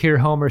wanted to hear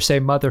Homer say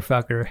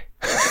motherfucker.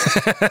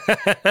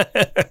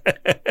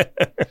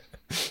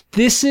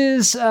 This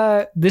is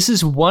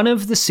one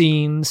of the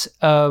scenes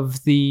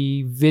of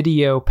the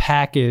video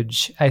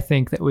package, I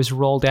think, that was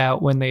rolled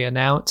out when they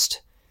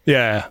announced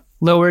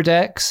Lower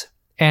Decks.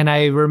 And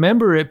I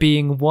remember it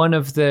being one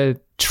of the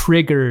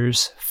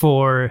triggers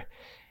for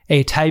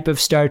a type of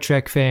Star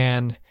Trek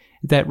fan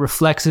that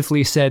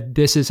reflexively said,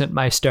 this isn't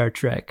my Star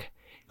Trek.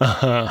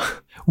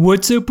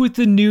 What's up with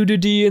the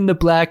nudity in the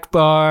black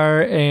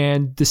bar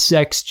and the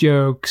sex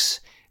jokes?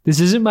 This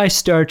isn't my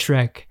Star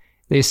Trek,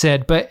 they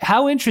said. But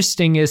how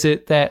interesting is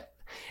it that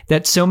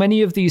so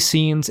many of these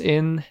scenes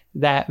in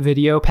that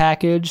video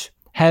package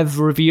have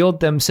revealed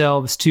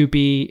themselves to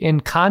be,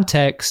 in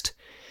context,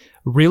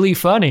 really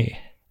funny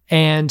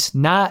and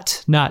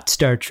not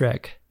Star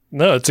Trek.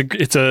 No,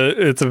 it's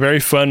a very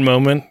fun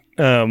moment.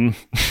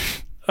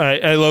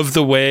 I love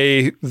the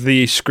way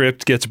the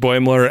script gets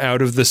Boimler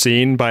out of the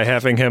scene by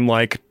having him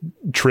like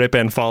trip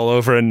and fall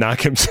over and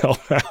knock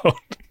himself out.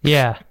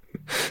 Yeah.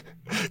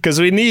 Because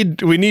we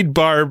need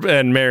Barb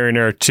and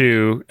Mariner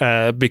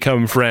to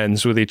become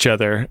friends with each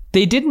other.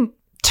 They didn't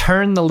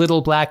turn the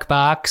little black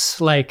box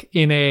like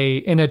in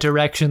a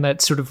direction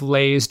that sort of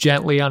lays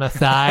gently on a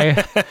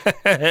thigh.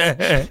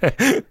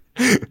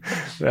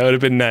 That would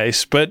have been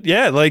nice. But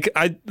yeah, like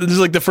this is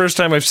like the first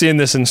time I've seen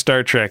this in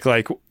Star Trek.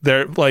 Like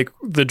they're like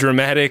the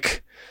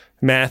dramatic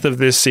math of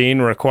this scene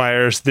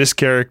requires this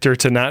character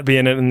to not be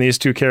in it and these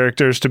two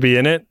characters to be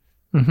in it.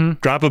 Mm-hmm.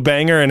 Drop a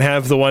banger and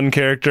have the one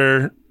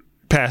character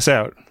pass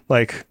out.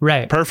 Like,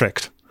 right.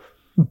 Perfect.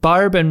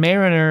 Barb and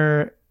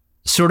Mariner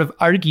sort of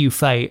argue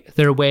fight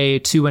their way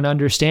to an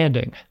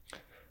understanding.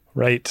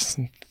 Right.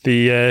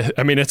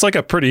 I mean, it's like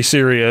a pretty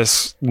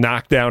serious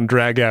knockdown,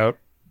 drag out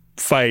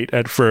fight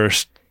at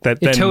first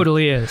that then it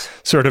totally is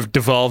sort of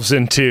devolves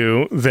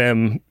into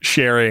them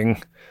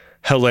sharing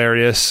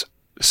hilarious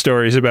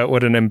stories about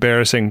what an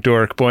embarrassing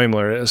dork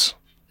Boimler is.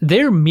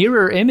 They're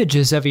mirror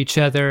images of each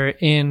other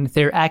in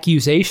their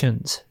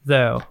accusations,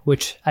 though,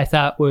 which I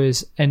thought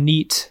was a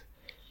neat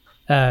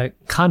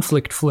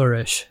conflict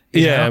flourish.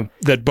 You know?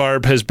 That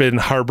Barb has been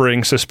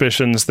harboring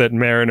suspicions that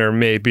Mariner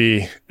may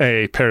be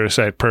a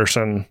parasite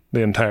person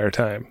the entire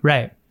time.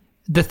 Right.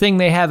 The thing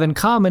they have in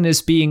common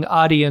is being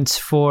audience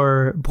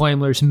for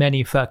Boimler's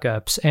many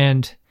fuck-ups,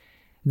 and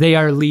they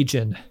are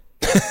legion.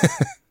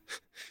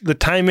 The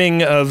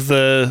timing of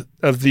the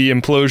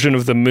implosion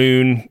of the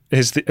moon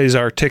is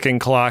our ticking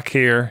clock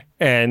here,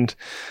 and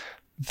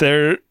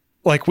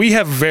we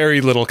have very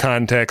little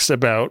context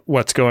about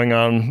what's going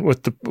on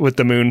with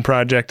the moon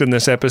project in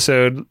this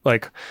episode.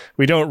 Like,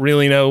 we don't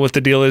really know what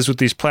the deal is with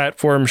these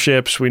platform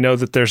ships. We know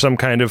that there's some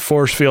kind of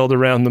force field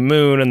around the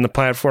moon, and the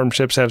platform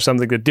ships have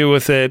something to do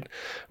with it.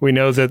 We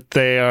know that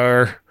they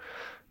are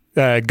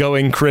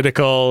going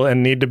critical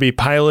and need to be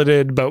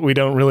piloted, but we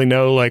don't really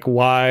know like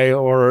why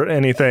or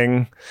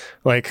anything.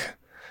 Like,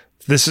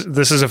 this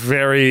is a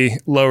very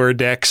Lower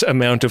Decks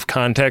amount of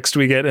context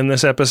we get in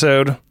this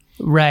episode.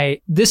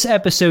 Right. This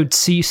episode's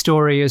C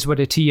story is what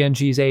a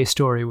TNG's A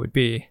story would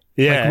be.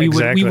 Yeah, like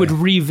exactly. We would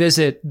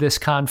revisit this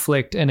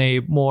conflict in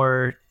a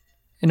more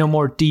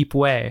deep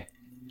way.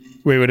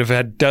 We would have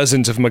had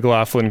dozens of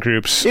McLaughlin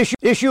groups.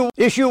 Issue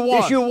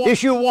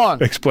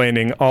one.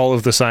 Explaining all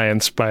of the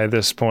science by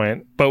this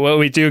point. But what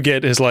we do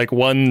get is like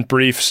one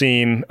brief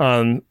scene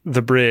on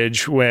the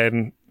bridge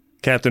when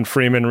Captain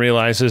Freeman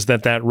realizes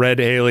that red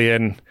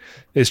alien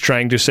is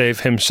trying to save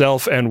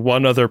himself and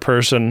one other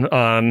person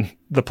on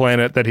the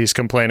planet that he's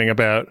complaining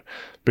about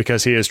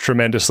because he is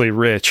tremendously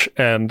rich.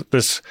 And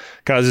this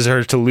causes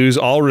her to lose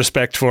all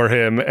respect for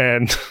him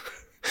and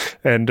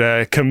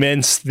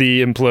commence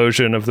the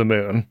implosion of the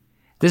moon.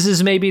 This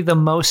is maybe the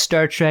most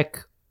Star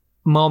Trek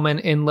moment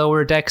in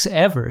Lower Decks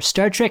ever.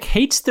 Star Trek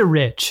hates the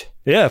rich.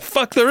 Yeah,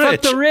 fuck the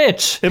rich. Fuck the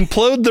rich.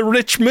 Implode the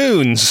rich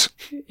moons.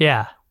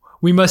 Yeah.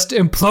 We must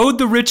implode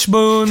the rich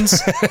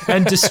moons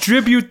and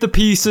distribute the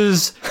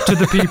pieces to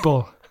the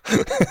people.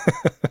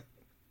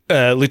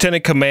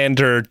 Lieutenant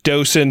Commander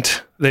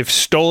Docent, they've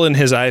stolen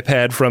his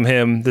iPad from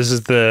him. This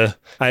is the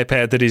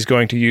iPad that he's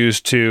going to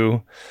use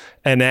to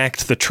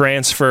enact the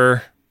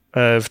transfer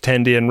of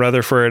Tendi and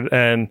Rutherford,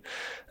 and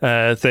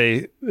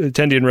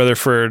Tendi and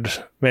Rutherford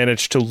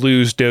managed to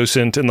lose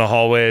Docent in the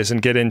hallways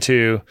and get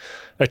into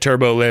a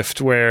turbo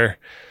lift where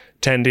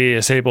Tendi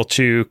is able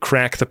to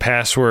crack the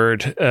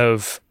password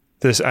of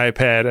this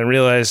iPad and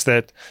realize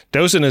that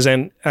Docent is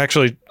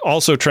actually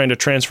also trying to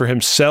transfer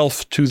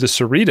himself to the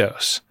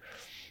Cerritos.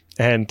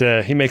 And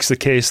he makes the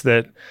case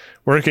that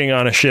working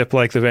on a ship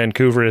like the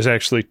Vancouver is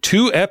actually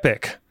too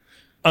epic,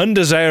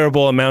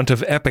 undesirable amount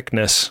of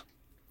epicness.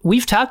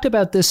 We've talked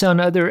about this on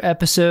other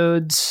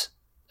episodes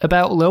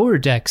about Lower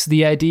Decks,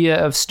 the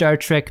idea of Star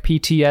Trek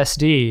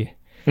PTSD,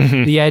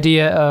 The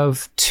idea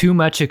of too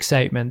much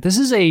excitement. This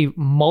is a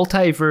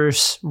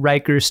multiverse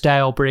Riker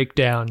style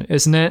breakdown,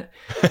 isn't it?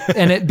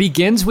 And it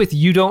begins with,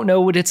 "You don't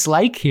know what it's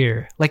like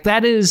here." Like,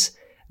 that is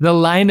the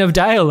line of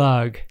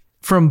dialogue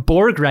from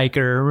Borg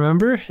Riker,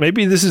 remember?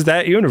 Maybe this is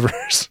that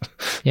universe.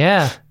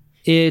 Yeah.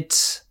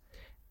 It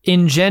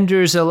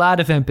engenders a lot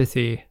of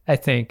empathy, I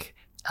think.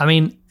 I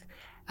mean,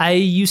 I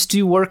used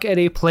to work at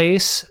a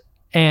place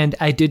and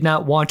I did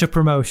not want a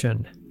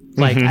promotion.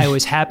 Like, I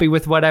was happy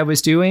with what I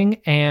was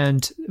doing,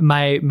 and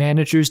my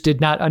managers did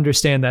not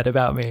understand that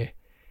about me.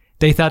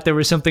 They thought there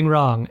was something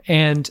wrong,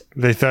 and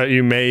they thought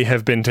you may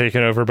have been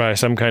taken over by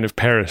some kind of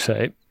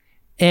parasite.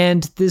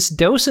 And this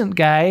docent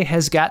guy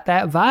has got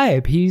that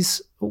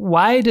vibe.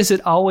 Why does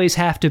it always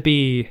have to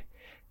be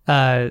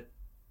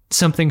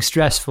something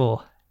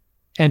stressful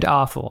and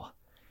awful?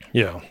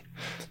 Yeah.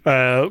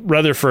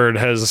 Rutherford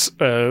has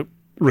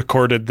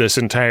recorded this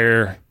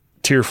entire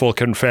tearful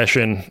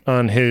confession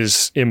on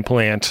his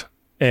implant,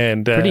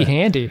 and pretty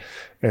handy.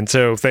 And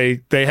so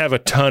they have a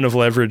ton of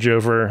leverage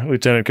over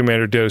Lieutenant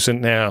Commander Docent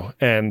now,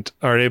 and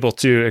are able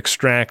to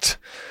extract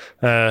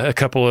a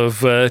couple of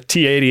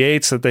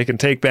T-88s that they can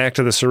take back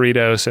to the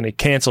Cerritos, and he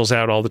cancels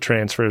out all the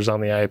transfers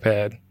on the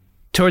iPad.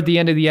 Toward the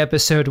end of the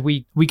episode,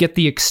 we get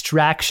the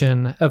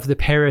extraction of the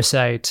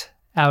parasite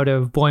out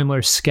of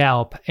Boimler's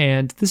scalp,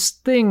 and this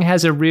thing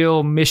has a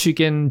real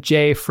Michigan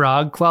J.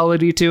 Frog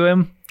quality to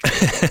him.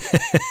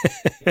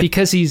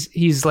 Because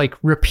he's like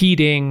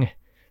repeating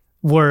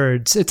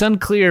words. It's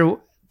unclear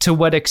to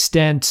what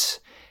extent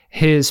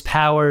his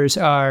powers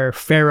are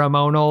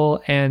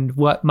pheromonal and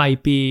what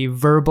might be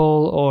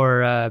verbal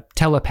or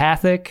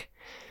telepathic.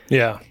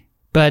 Yeah.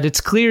 But it's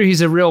clear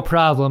he's a real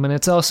problem, and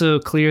it's also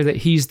clear that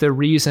he's the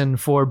reason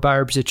for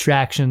Barb's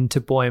attraction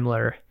to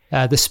Boimler.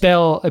 The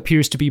spell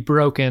appears to be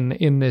broken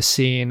in this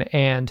scene,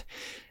 and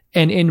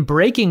in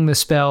breaking the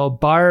spell,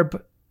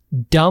 Barb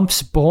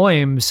dumps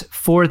Boims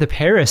for the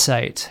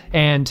parasite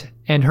and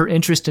her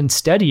interest in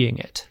studying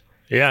it.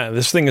 Yeah,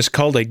 this thing is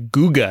called a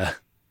Guga,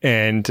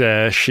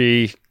 and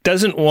she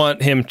doesn't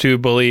want him to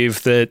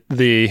believe that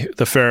the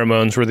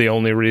pheromones were the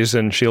only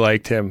reason she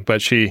liked him, but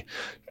she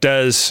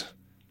does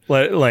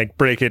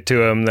break it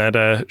to him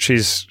that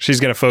she's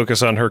going to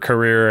focus on her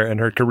career, and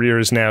her career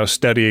is now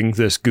studying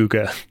this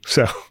Guga.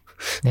 So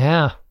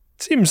yeah.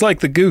 Seems like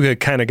the Guga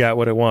kind of got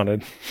what it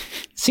wanted.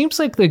 Seems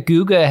like the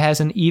Guga has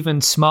an even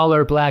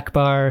smaller black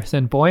bar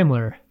than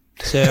Boimler.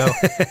 So,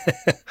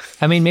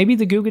 I mean, maybe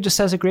the Guga just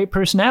has a great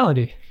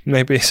personality.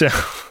 Maybe so.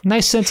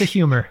 Nice sense of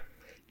humor.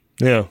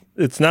 Yeah,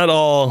 it's not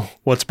all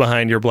what's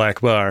behind your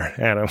black bar,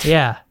 Adam.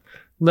 Yeah.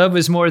 Love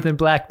is more than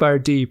black bar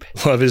deep.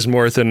 Love is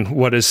more than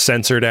what is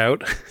censored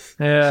out.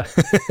 Yeah.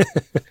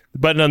 The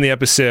button on the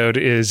episode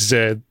is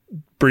a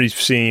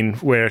brief scene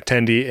where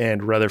Tendi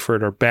and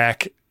Rutherford are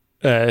back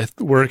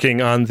working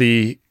on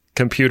the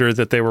computer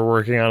that they were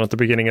working on at the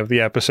beginning of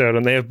the episode,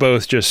 and they have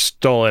both just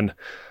stolen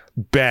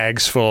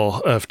bags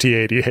full of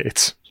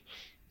T-88s.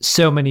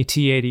 So many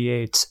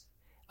T-88s.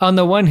 On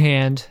the one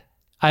hand,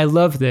 I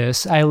love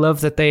this. I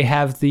love that they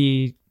have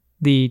the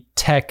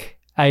tech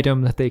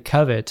item that they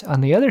covet.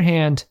 On the other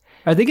hand,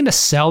 are they going to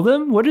sell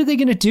them? What are they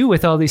going to do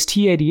with all these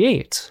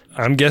T-88s?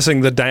 I'm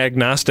guessing the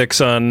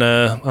diagnostics on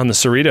the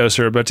Cerritos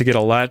are about to get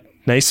a lot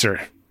nicer.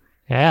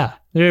 Yeah,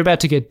 they're about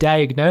to get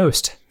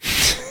diagnosed.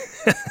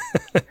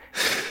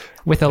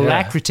 With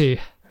alacrity.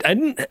 I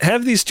didn't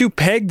have these two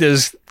pegged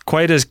as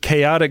quite as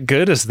chaotic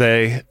good as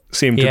they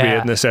seem to be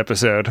in this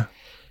episode.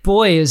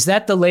 Boy, is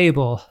that the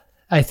label,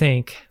 I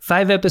think.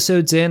 5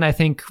 episodes in, I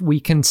think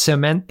we can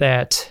cement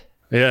that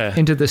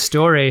into the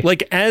story.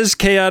 Like, as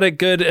chaotic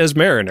good as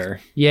Mariner.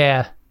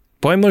 Yeah.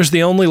 Boimler's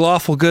the only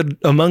lawful good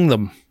among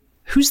them.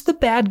 Who's the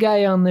bad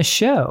guy on this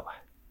show?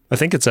 I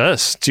think it's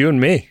us. It's you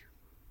and me.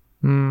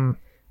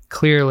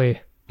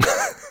 Clearly.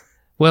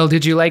 Well,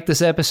 did you like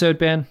this episode,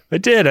 Ben? I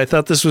did. I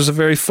thought this was a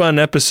very fun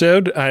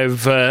episode.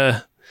 I've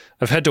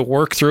had to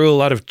work through a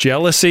lot of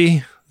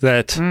jealousy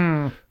that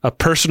a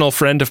personal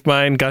friend of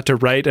mine got to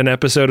write an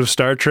episode of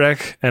Star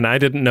Trek, and I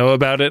didn't know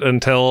about it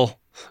until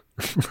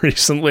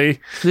recently.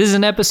 This is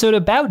an episode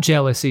about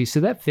jealousy, so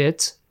that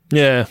fits.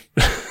 Yeah.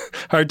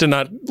 Hard to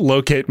not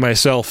locate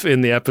myself in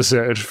the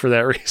episode for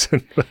that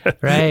reason.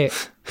 Right.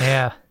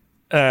 Yeah.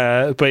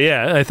 But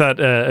yeah, I thought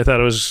it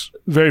was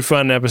a very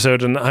fun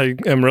episode, and I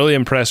am really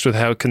impressed with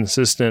how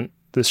consistent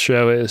this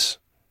show is.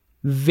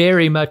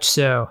 Very much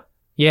so.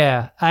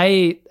 Yeah,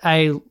 I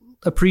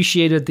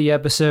appreciated the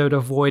episode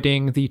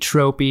avoiding the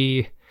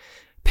tropey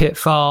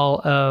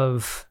pitfall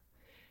of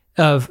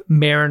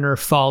Mariner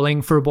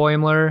falling for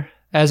Boimler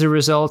as a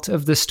result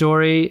of the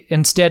story.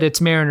 Instead,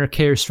 it's Mariner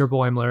cares for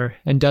Boimler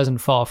and doesn't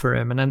fall for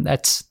him, and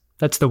that's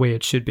the way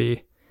it should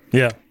be.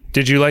 Yeah.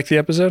 Did you like the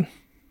episode?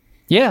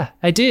 Yeah,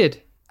 I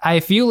did.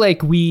 I feel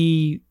like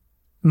we,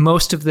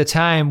 most of the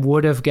time,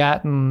 would have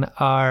gotten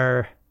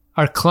our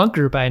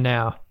clunker by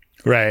now.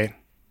 Right.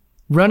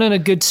 Running a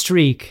good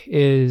streak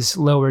is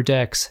Lower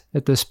Decks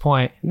at this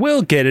point.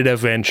 We'll get it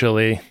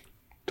eventually.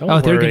 Don't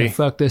worry. They're going to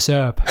fuck this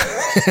up.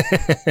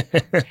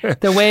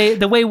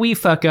 The way we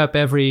fuck up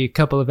every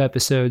couple of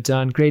episodes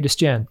on Greatest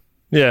Gen.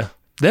 Yeah.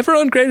 Never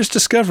on Greatest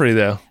Discovery,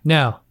 though.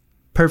 No.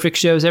 Perfect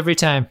shows every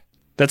time.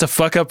 That's a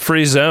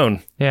fuck-up-free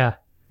zone. Yeah.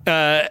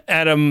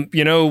 Adam,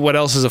 you know what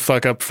else is a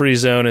fuck-up-free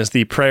zone is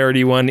the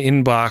Priority 1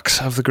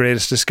 inbox of the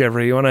Greatest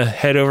Discovery. You want to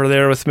head over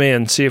there with me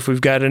and see if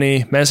we've got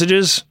any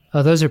messages?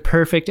 Oh, those are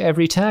perfect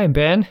every time,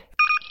 Ben.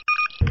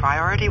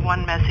 Priority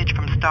 1 message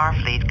from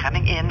Starfleet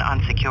coming in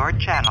on secured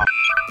channel.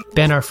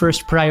 Ben, our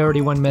first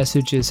Priority 1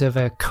 message is of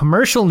a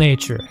commercial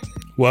nature.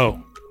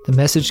 Whoa. The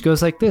message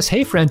goes like this.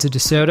 Hey, friends of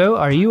DeSoto,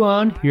 are you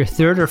on your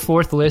third or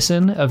fourth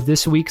listen of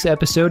this week's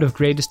episode of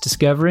Greatest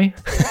Discovery?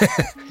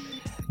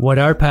 What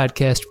our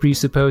podcast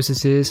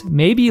presupposes is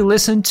maybe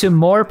listen to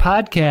more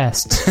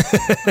podcasts.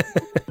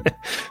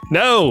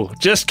 No,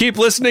 just keep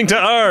listening to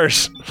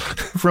ours.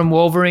 From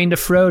Wolverine to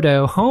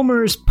Frodo,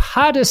 Homer's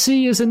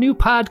Podyssey is a new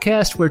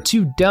podcast where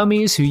two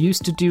dummies who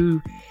used to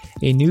do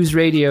a news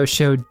radio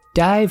show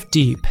dive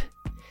deep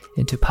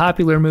into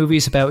popular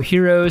movies about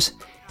heroes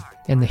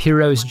and the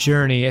hero's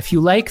journey. If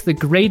you like the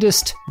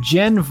greatest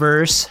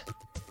Gen-verse,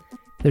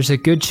 there's a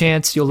good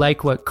chance you'll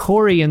like what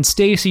Corey and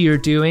Stacy are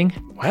doing.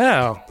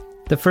 Wow.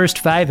 The first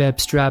 5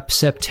 eps drop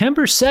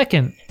September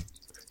 2nd.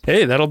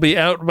 Hey, that'll be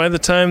out by the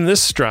time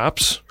this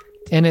drops.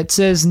 And it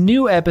says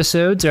new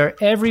episodes are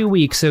every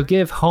week, so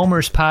give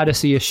Homer's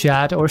Podyssey a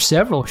shot, or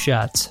several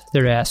shots,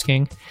 they're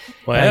asking.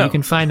 Wow. You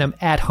can find them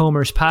at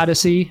Homer's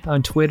Podyssey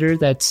on Twitter.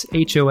 That's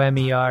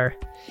HomerSPodyssey.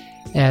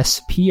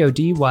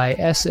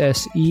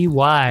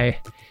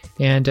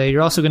 And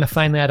you're also going to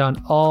find that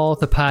on all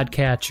the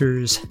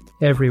podcatchers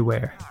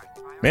everywhere.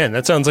 Man,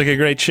 that sounds like a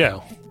great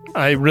show.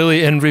 I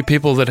really envy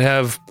people that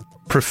have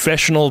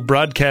professional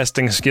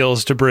broadcasting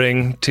skills to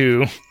bring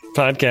to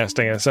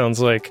podcasting. It sounds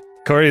like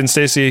Corey and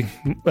Stacy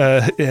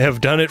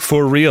have done it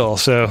for real,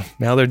 so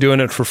now they're doing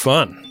it for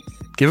fun.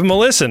 Give them a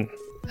listen.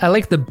 I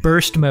like the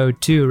burst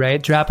mode too,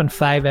 right? Dropping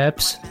 5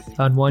 eps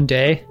on one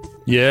day.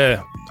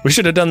 Yeah. We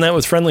should have done that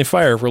with Friendly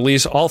Fire.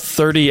 Release all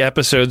 30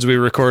 episodes we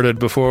recorded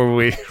before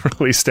we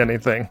released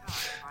anything.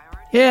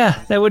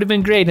 Yeah, that would have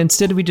been great.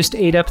 Instead, we just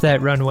ate up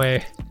that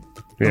runway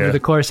over the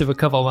course of a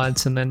couple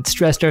months and then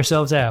stressed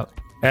ourselves out.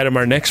 Adam,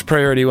 our next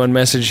Priority 1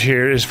 message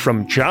here is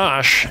from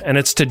Josh, and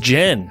it's to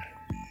Jen.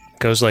 It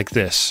goes like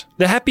this.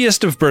 The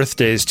happiest of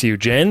birthdays to you,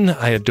 Jen.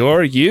 I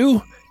adore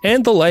you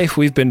and the life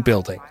we've been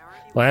building.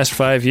 Last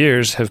 5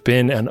 years have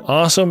been an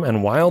awesome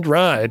and wild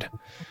ride.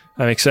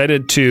 I'm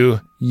excited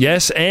to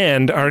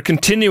and our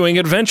continuing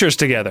adventures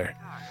together.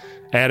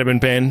 Adam and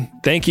Ben,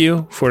 thank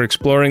you for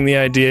exploring the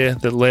idea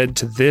that led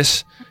to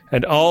this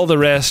and all the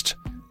rest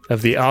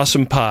of the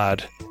awesome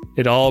pod.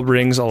 It all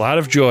brings a lot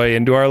of joy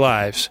into our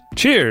lives.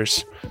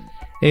 Cheers!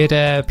 It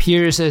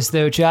appears as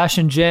though Josh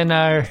and Jen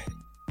are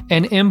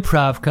an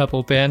improv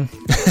couple, Ben.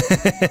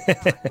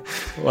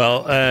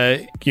 Well,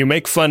 you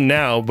make fun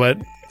now, but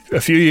a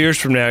few years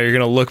from now, you're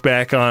going to look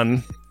back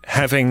on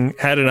having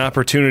had an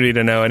opportunity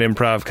to know an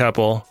improv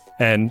couple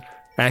and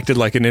acted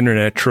like an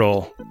internet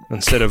troll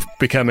instead of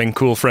becoming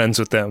cool friends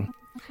with them.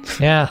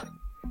 Yeah.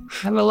 I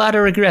have a lot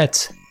of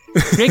regrets.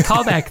 Great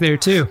callback there,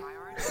 too.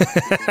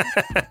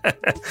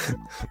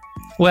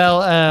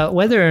 Well,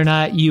 whether or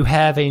not you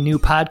have a new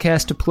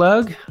podcast to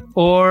plug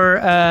or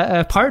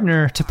a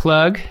partner to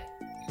plug,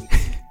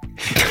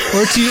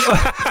 or to,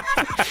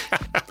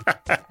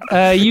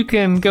 you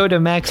can go to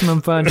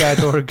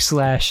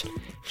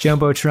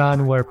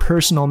MaximumFun.org/Jumbotron, where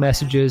personal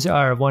messages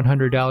are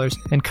 $100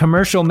 and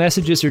commercial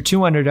messages are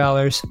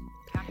 $200,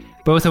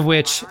 both of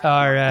which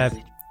are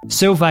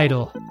so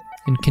vital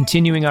in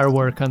continuing our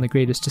work on the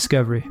Greatest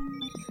Discovery.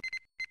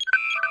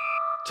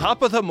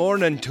 Top of the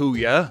morning to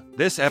ya.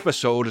 This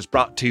episode is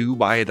brought to you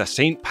by the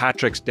St.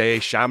 Patrick's Day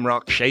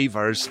Shamrock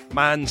Shavers,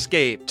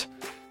 Manscaped.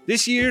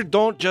 This year,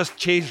 don't just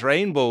chase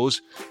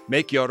rainbows.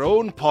 Make your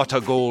own pot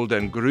of gold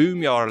and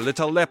groom your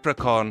little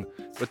leprechaun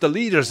with the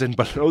leaders in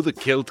Below the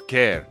Kilt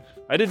care.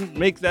 I didn't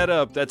make that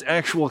up. That's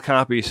actual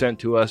copy sent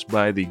to us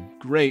by the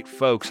great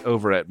folks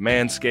over at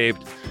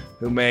Manscaped,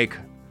 who make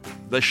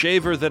the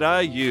shaver that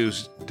I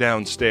use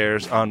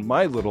downstairs on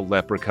my little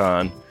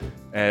leprechaun.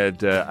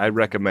 And I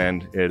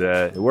recommend it.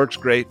 It works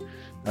great.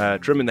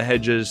 Trimming the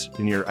hedges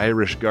in your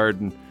Irish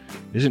garden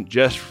isn't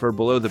just for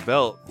below the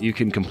belt. You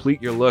can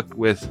complete your look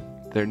with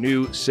their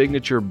new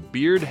signature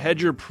Beard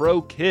Hedger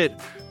Pro Kit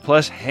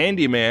plus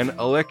Handyman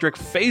electric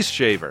face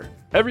shaver.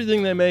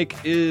 Everything they make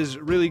is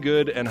really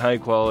good and high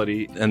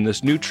quality, and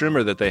this new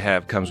trimmer that they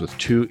have comes with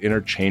 2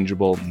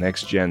 interchangeable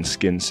next-gen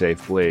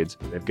skin-safe blades.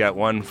 They've got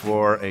one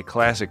for a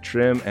classic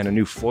trim and a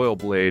new foil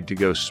blade to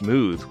go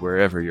smooth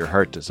wherever your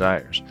heart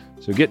desires.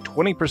 So get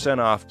 20%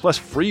 off plus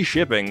free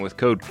shipping with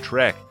code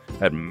TREK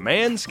at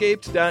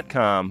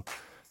manscaped.com.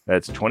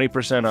 That's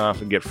 20%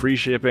 off and get free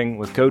shipping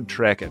with code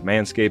TREK at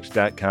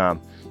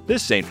manscaped.com.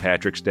 This St.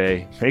 Patrick's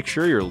Day, make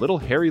sure your little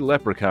hairy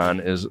leprechaun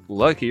is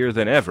luckier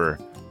than ever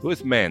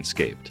with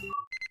Manscaped.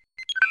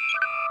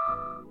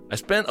 I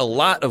spent a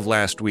lot of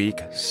last week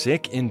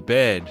sick in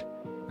bed,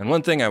 and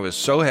one thing I was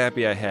so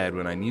happy I had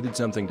when I needed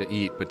something to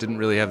eat but didn't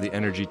really have the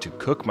energy to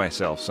cook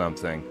myself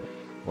something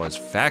was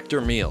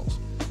Factor meals.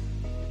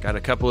 Got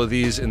a couple of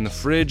these in the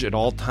fridge at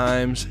all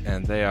times,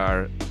 and they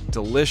are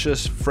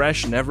delicious,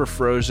 fresh, never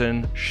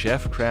frozen,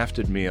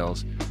 chef-crafted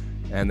meals.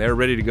 And they're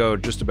ready to go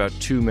in just about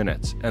 2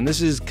 minutes. And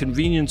this is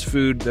convenience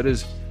food that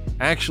is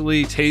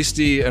actually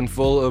tasty and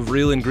full of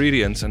real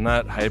ingredients and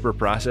not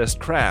hyper-processed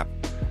crap.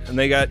 And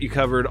they got you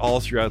covered all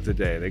throughout the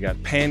day. They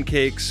got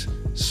pancakes,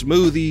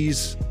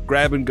 smoothies,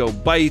 grab-and-go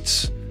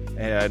bites,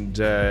 and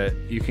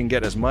you can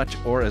get as much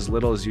or as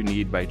little as you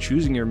need by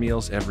choosing your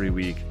meals every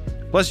week.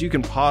 Plus, you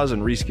can pause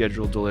and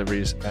reschedule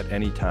deliveries at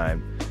any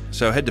time.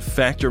 So head to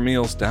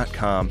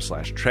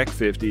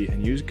factormeals.com/Trek50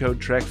 and use code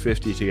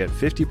Trek50 to get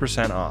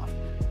 50% off.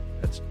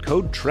 That's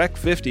code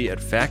Trek50 at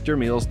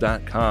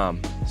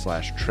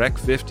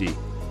factormeals.com/Trek50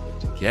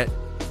 to get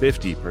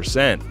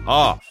 50%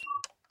 off.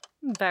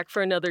 Back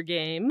for another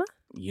game.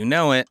 You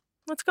know it.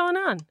 What's going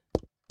on?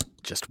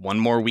 Just one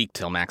more week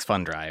till Max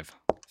Fun Drive.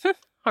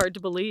 Hard to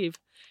believe.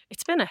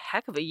 It's been a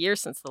heck of a year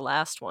since the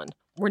last one.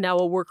 We're now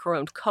a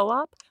worker-owned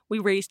co-op. We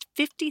raised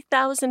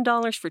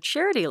 $50,000 for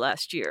charity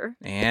last year.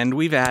 And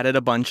we've added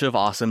a bunch of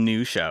awesome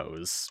new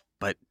shows.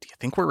 But do you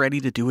think we're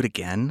ready to do it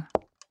again?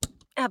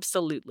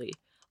 Absolutely.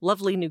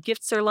 Lovely new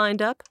gifts are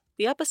lined up.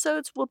 The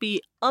episodes will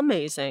be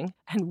amazing.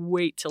 And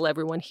wait till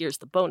everyone hears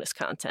the bonus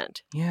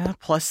content. Yeah,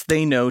 plus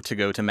they know to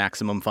go to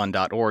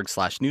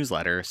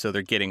MaximumFun.org/newsletter, so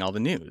they're getting all the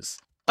news.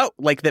 Oh,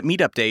 like that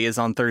Meetup Day is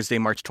on Thursday,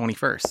 March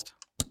 21st.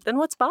 Then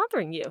what's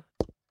bothering you?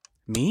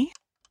 Me?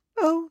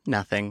 Oh,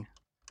 nothing.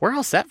 We're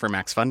all set for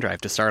Max Fun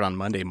Drive to start on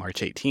Monday,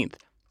 March 18th.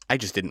 I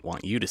just didn't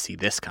want you to see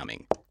this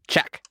coming.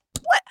 Check.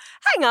 What?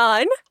 Hang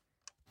on.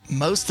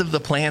 Most of the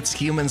plants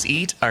humans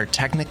eat are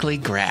technically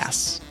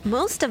grass.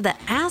 Most of the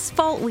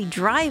asphalt we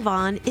drive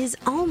on is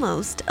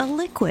almost a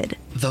liquid.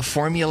 The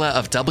formula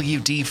of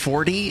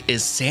WD-40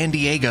 is San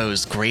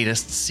Diego's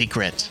greatest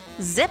secret.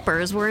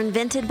 Zippers were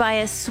invented by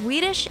a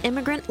Swedish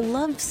immigrant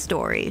love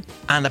story.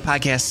 On the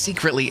podcast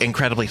Secretly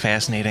Incredibly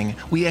Fascinating,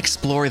 we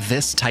explore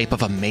this type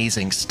of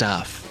amazing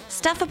stuff.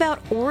 Stuff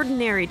about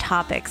ordinary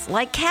topics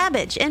like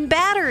cabbage and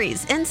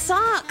batteries and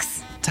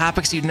socks.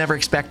 Topics you'd never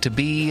expect to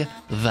be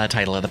the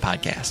title of the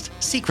podcast.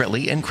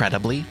 Secretly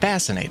Incredibly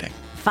Fascinating.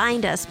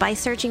 Find us by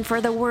searching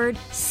for the word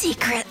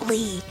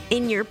secretly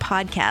in your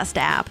podcast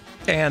app.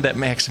 And at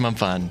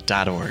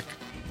MaximumFun.org.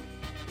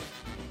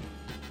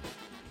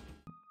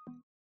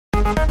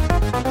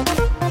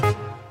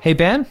 Hey,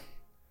 Ben?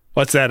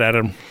 What's that,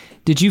 Adam?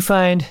 Did you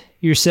find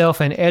yourself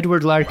an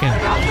Edward Larkin?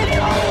 Edward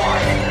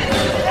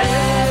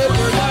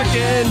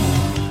Larkin!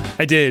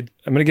 I did.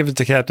 I'm going to give it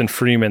to Captain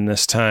Freeman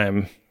this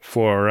time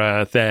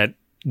for that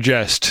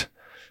just,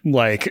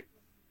 like,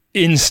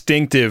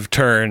 instinctive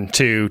turn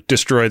to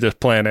destroy the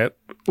planet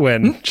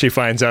when she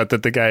finds out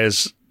that the guy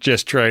is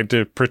just trying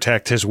to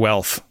protect his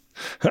wealth.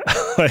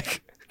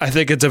 Like, I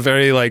think it's a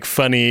very, like,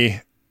 funny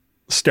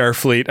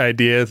Starfleet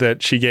idea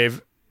that she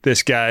gave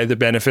this guy the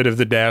benefit of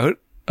the doubt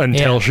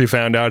until she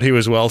found out he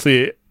was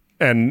wealthy,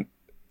 and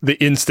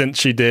the instant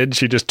she did,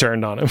 she just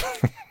turned on him.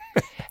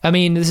 I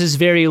mean, this is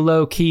very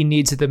low-key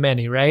needs of the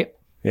many, right?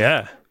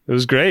 Yeah, it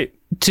was great.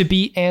 To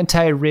be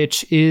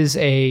anti-rich is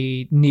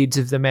a needs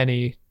of the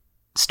many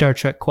Star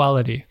Trek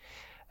quality.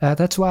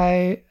 That's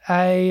why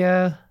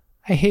I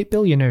hate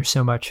billionaires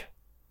so much.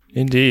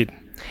 Indeed.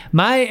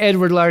 My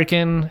Edward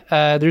Larkin,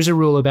 there's a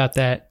rule about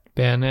that,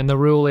 Ben, and the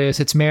rule is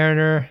it's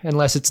Mariner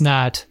unless it's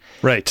not.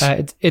 Right.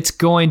 It's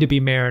going to be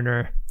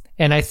Mariner.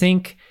 And I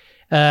think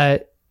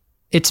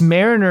it's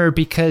Mariner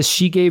because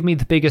she gave me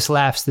the biggest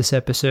laughs this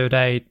episode.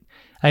 I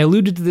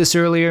alluded to this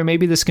earlier.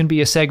 Maybe this can be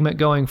a segment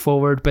going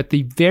forward, but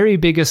the very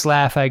biggest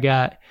laugh I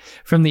got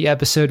from the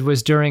episode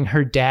was during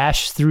her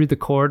dash through the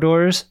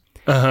corridors.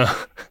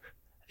 Uh-huh.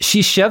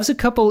 She shoves a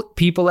couple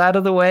people out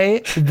of the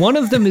way. One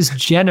of them is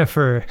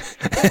Jennifer.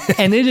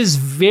 And it is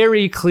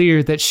very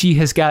clear that she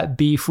has got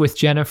beef with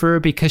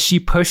Jennifer because she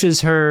pushes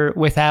her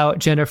without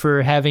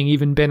Jennifer having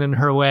even been in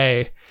her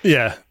way.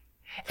 Yeah.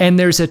 And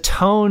there's a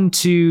tone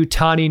to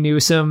Tawny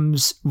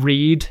Newsom's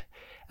read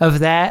of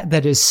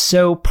that is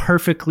so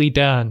perfectly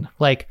done.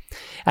 Like,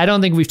 I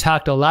don't think we've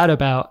talked a lot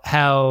about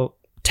how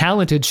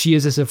talented she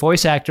is as a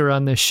voice actor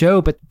on this show,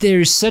 but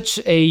there's such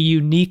a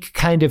unique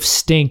kind of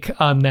stink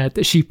on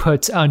that she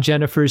puts on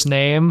Jennifer's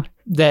name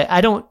that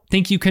I don't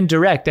think you can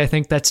direct. I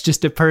think that's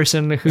just a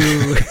person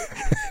who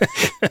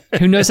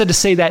who knows how to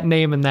say that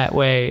name in that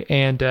way,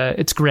 and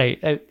it's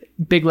great.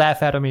 Big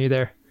laugh out of me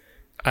there.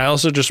 I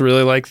also just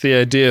really like the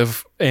idea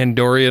of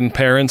Andorian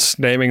parents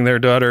naming their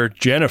daughter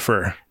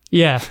Jennifer.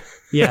 Yeah,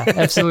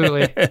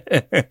 absolutely.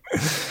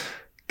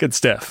 Good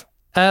stuff.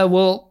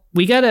 Well,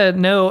 we got to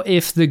know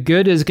if the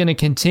good is going to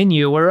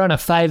continue. We're on a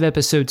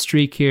 5-episode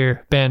streak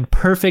here, Ben.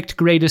 Perfect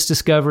Greatest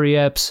Discovery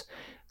eps,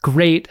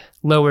 great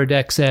Lower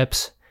Decks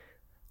eps.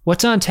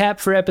 What's on tap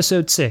for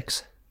episode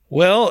 6?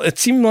 Well, it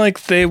seemed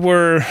like they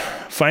were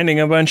finding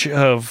a bunch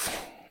of,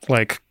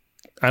 like,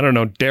 I don't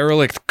know,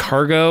 derelict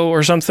cargo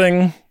or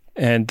something.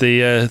 And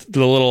the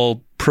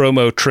little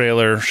promo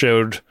trailer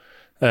showed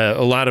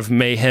a lot of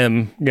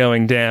mayhem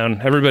going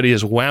down. Everybody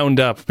is wound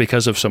up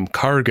because of some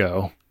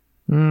cargo.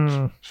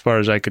 As far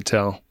as I could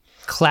tell.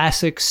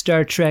 Classic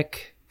Star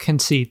Trek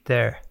conceit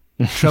there.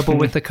 Trouble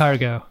with the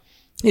Cargo.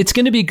 It's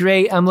going to be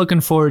great. I'm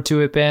looking forward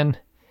to it, Ben.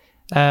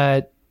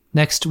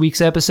 Next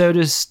week's episode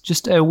is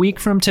just a week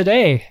from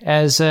today,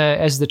 as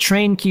the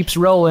train keeps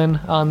rolling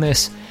on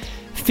this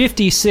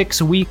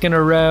 56 week in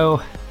a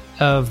row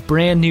of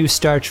brand new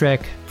Star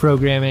Trek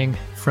programming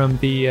from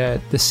the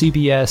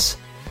CBS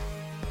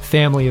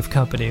family of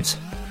companies.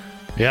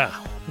 Yeah,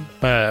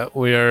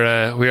 we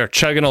are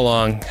chugging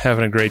along,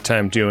 having a great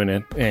time doing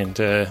it, and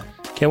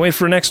can't wait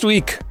for next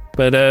week.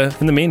 But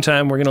in the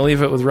meantime, we're going to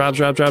leave it with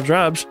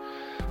Robs.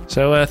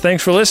 So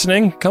thanks for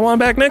listening. Come on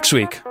back next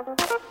week.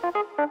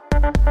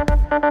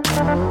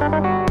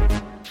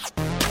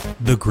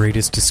 The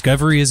Greatest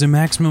Discovery is a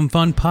Maximum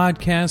Fun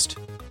podcast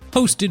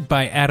hosted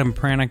by Adam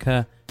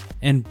Pranica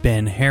and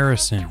Ben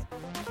Harrison.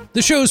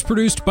 The show is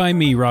produced by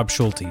me, Rob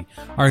Schulte.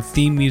 Our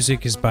theme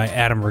music is by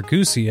Adam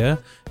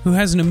Ragusia, who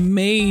has an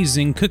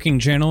amazing cooking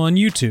channel on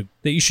YouTube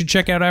that you should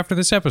check out after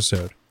this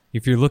episode.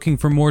 If you're looking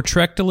for more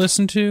Trek to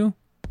listen to,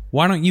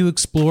 why don't you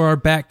explore our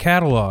back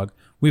catalog?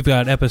 We've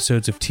got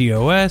episodes of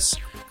TOS,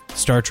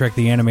 Star Trek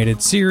the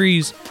Animated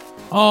Series,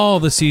 all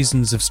the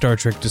seasons of Star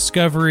Trek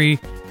Discovery,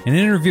 an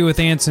interview with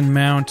Anson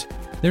Mount.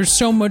 There's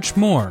so much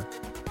more.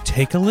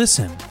 Take a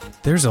listen.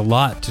 There's a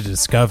lot to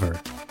discover.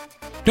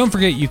 Don't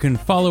forget you can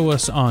follow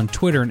us on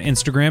Twitter and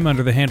Instagram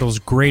under the handles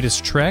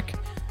Greatest Trek.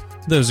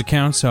 Those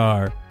accounts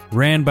are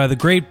ran by the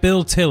great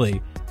Bill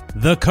Tilley,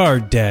 the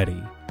Card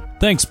Daddy.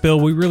 Thanks, Bill.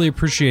 We really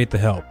appreciate the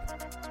help.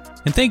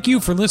 And thank you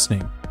for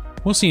listening.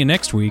 We'll see you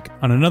next week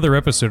on another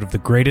episode of The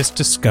Greatest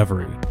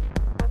Discovery.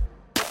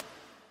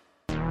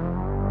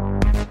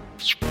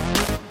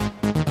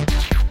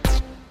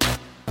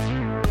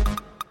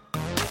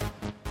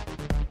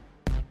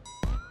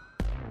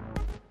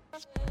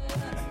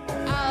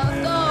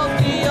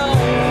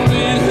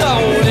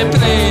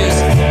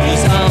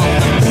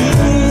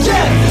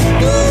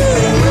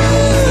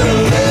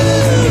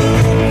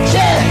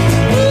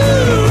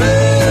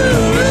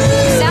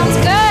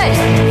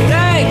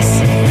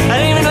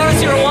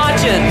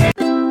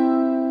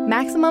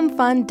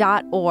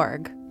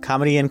 MaximumFun.org.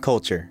 Comedy and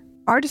culture.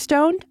 Artist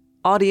owned.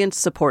 Audience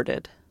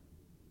supported.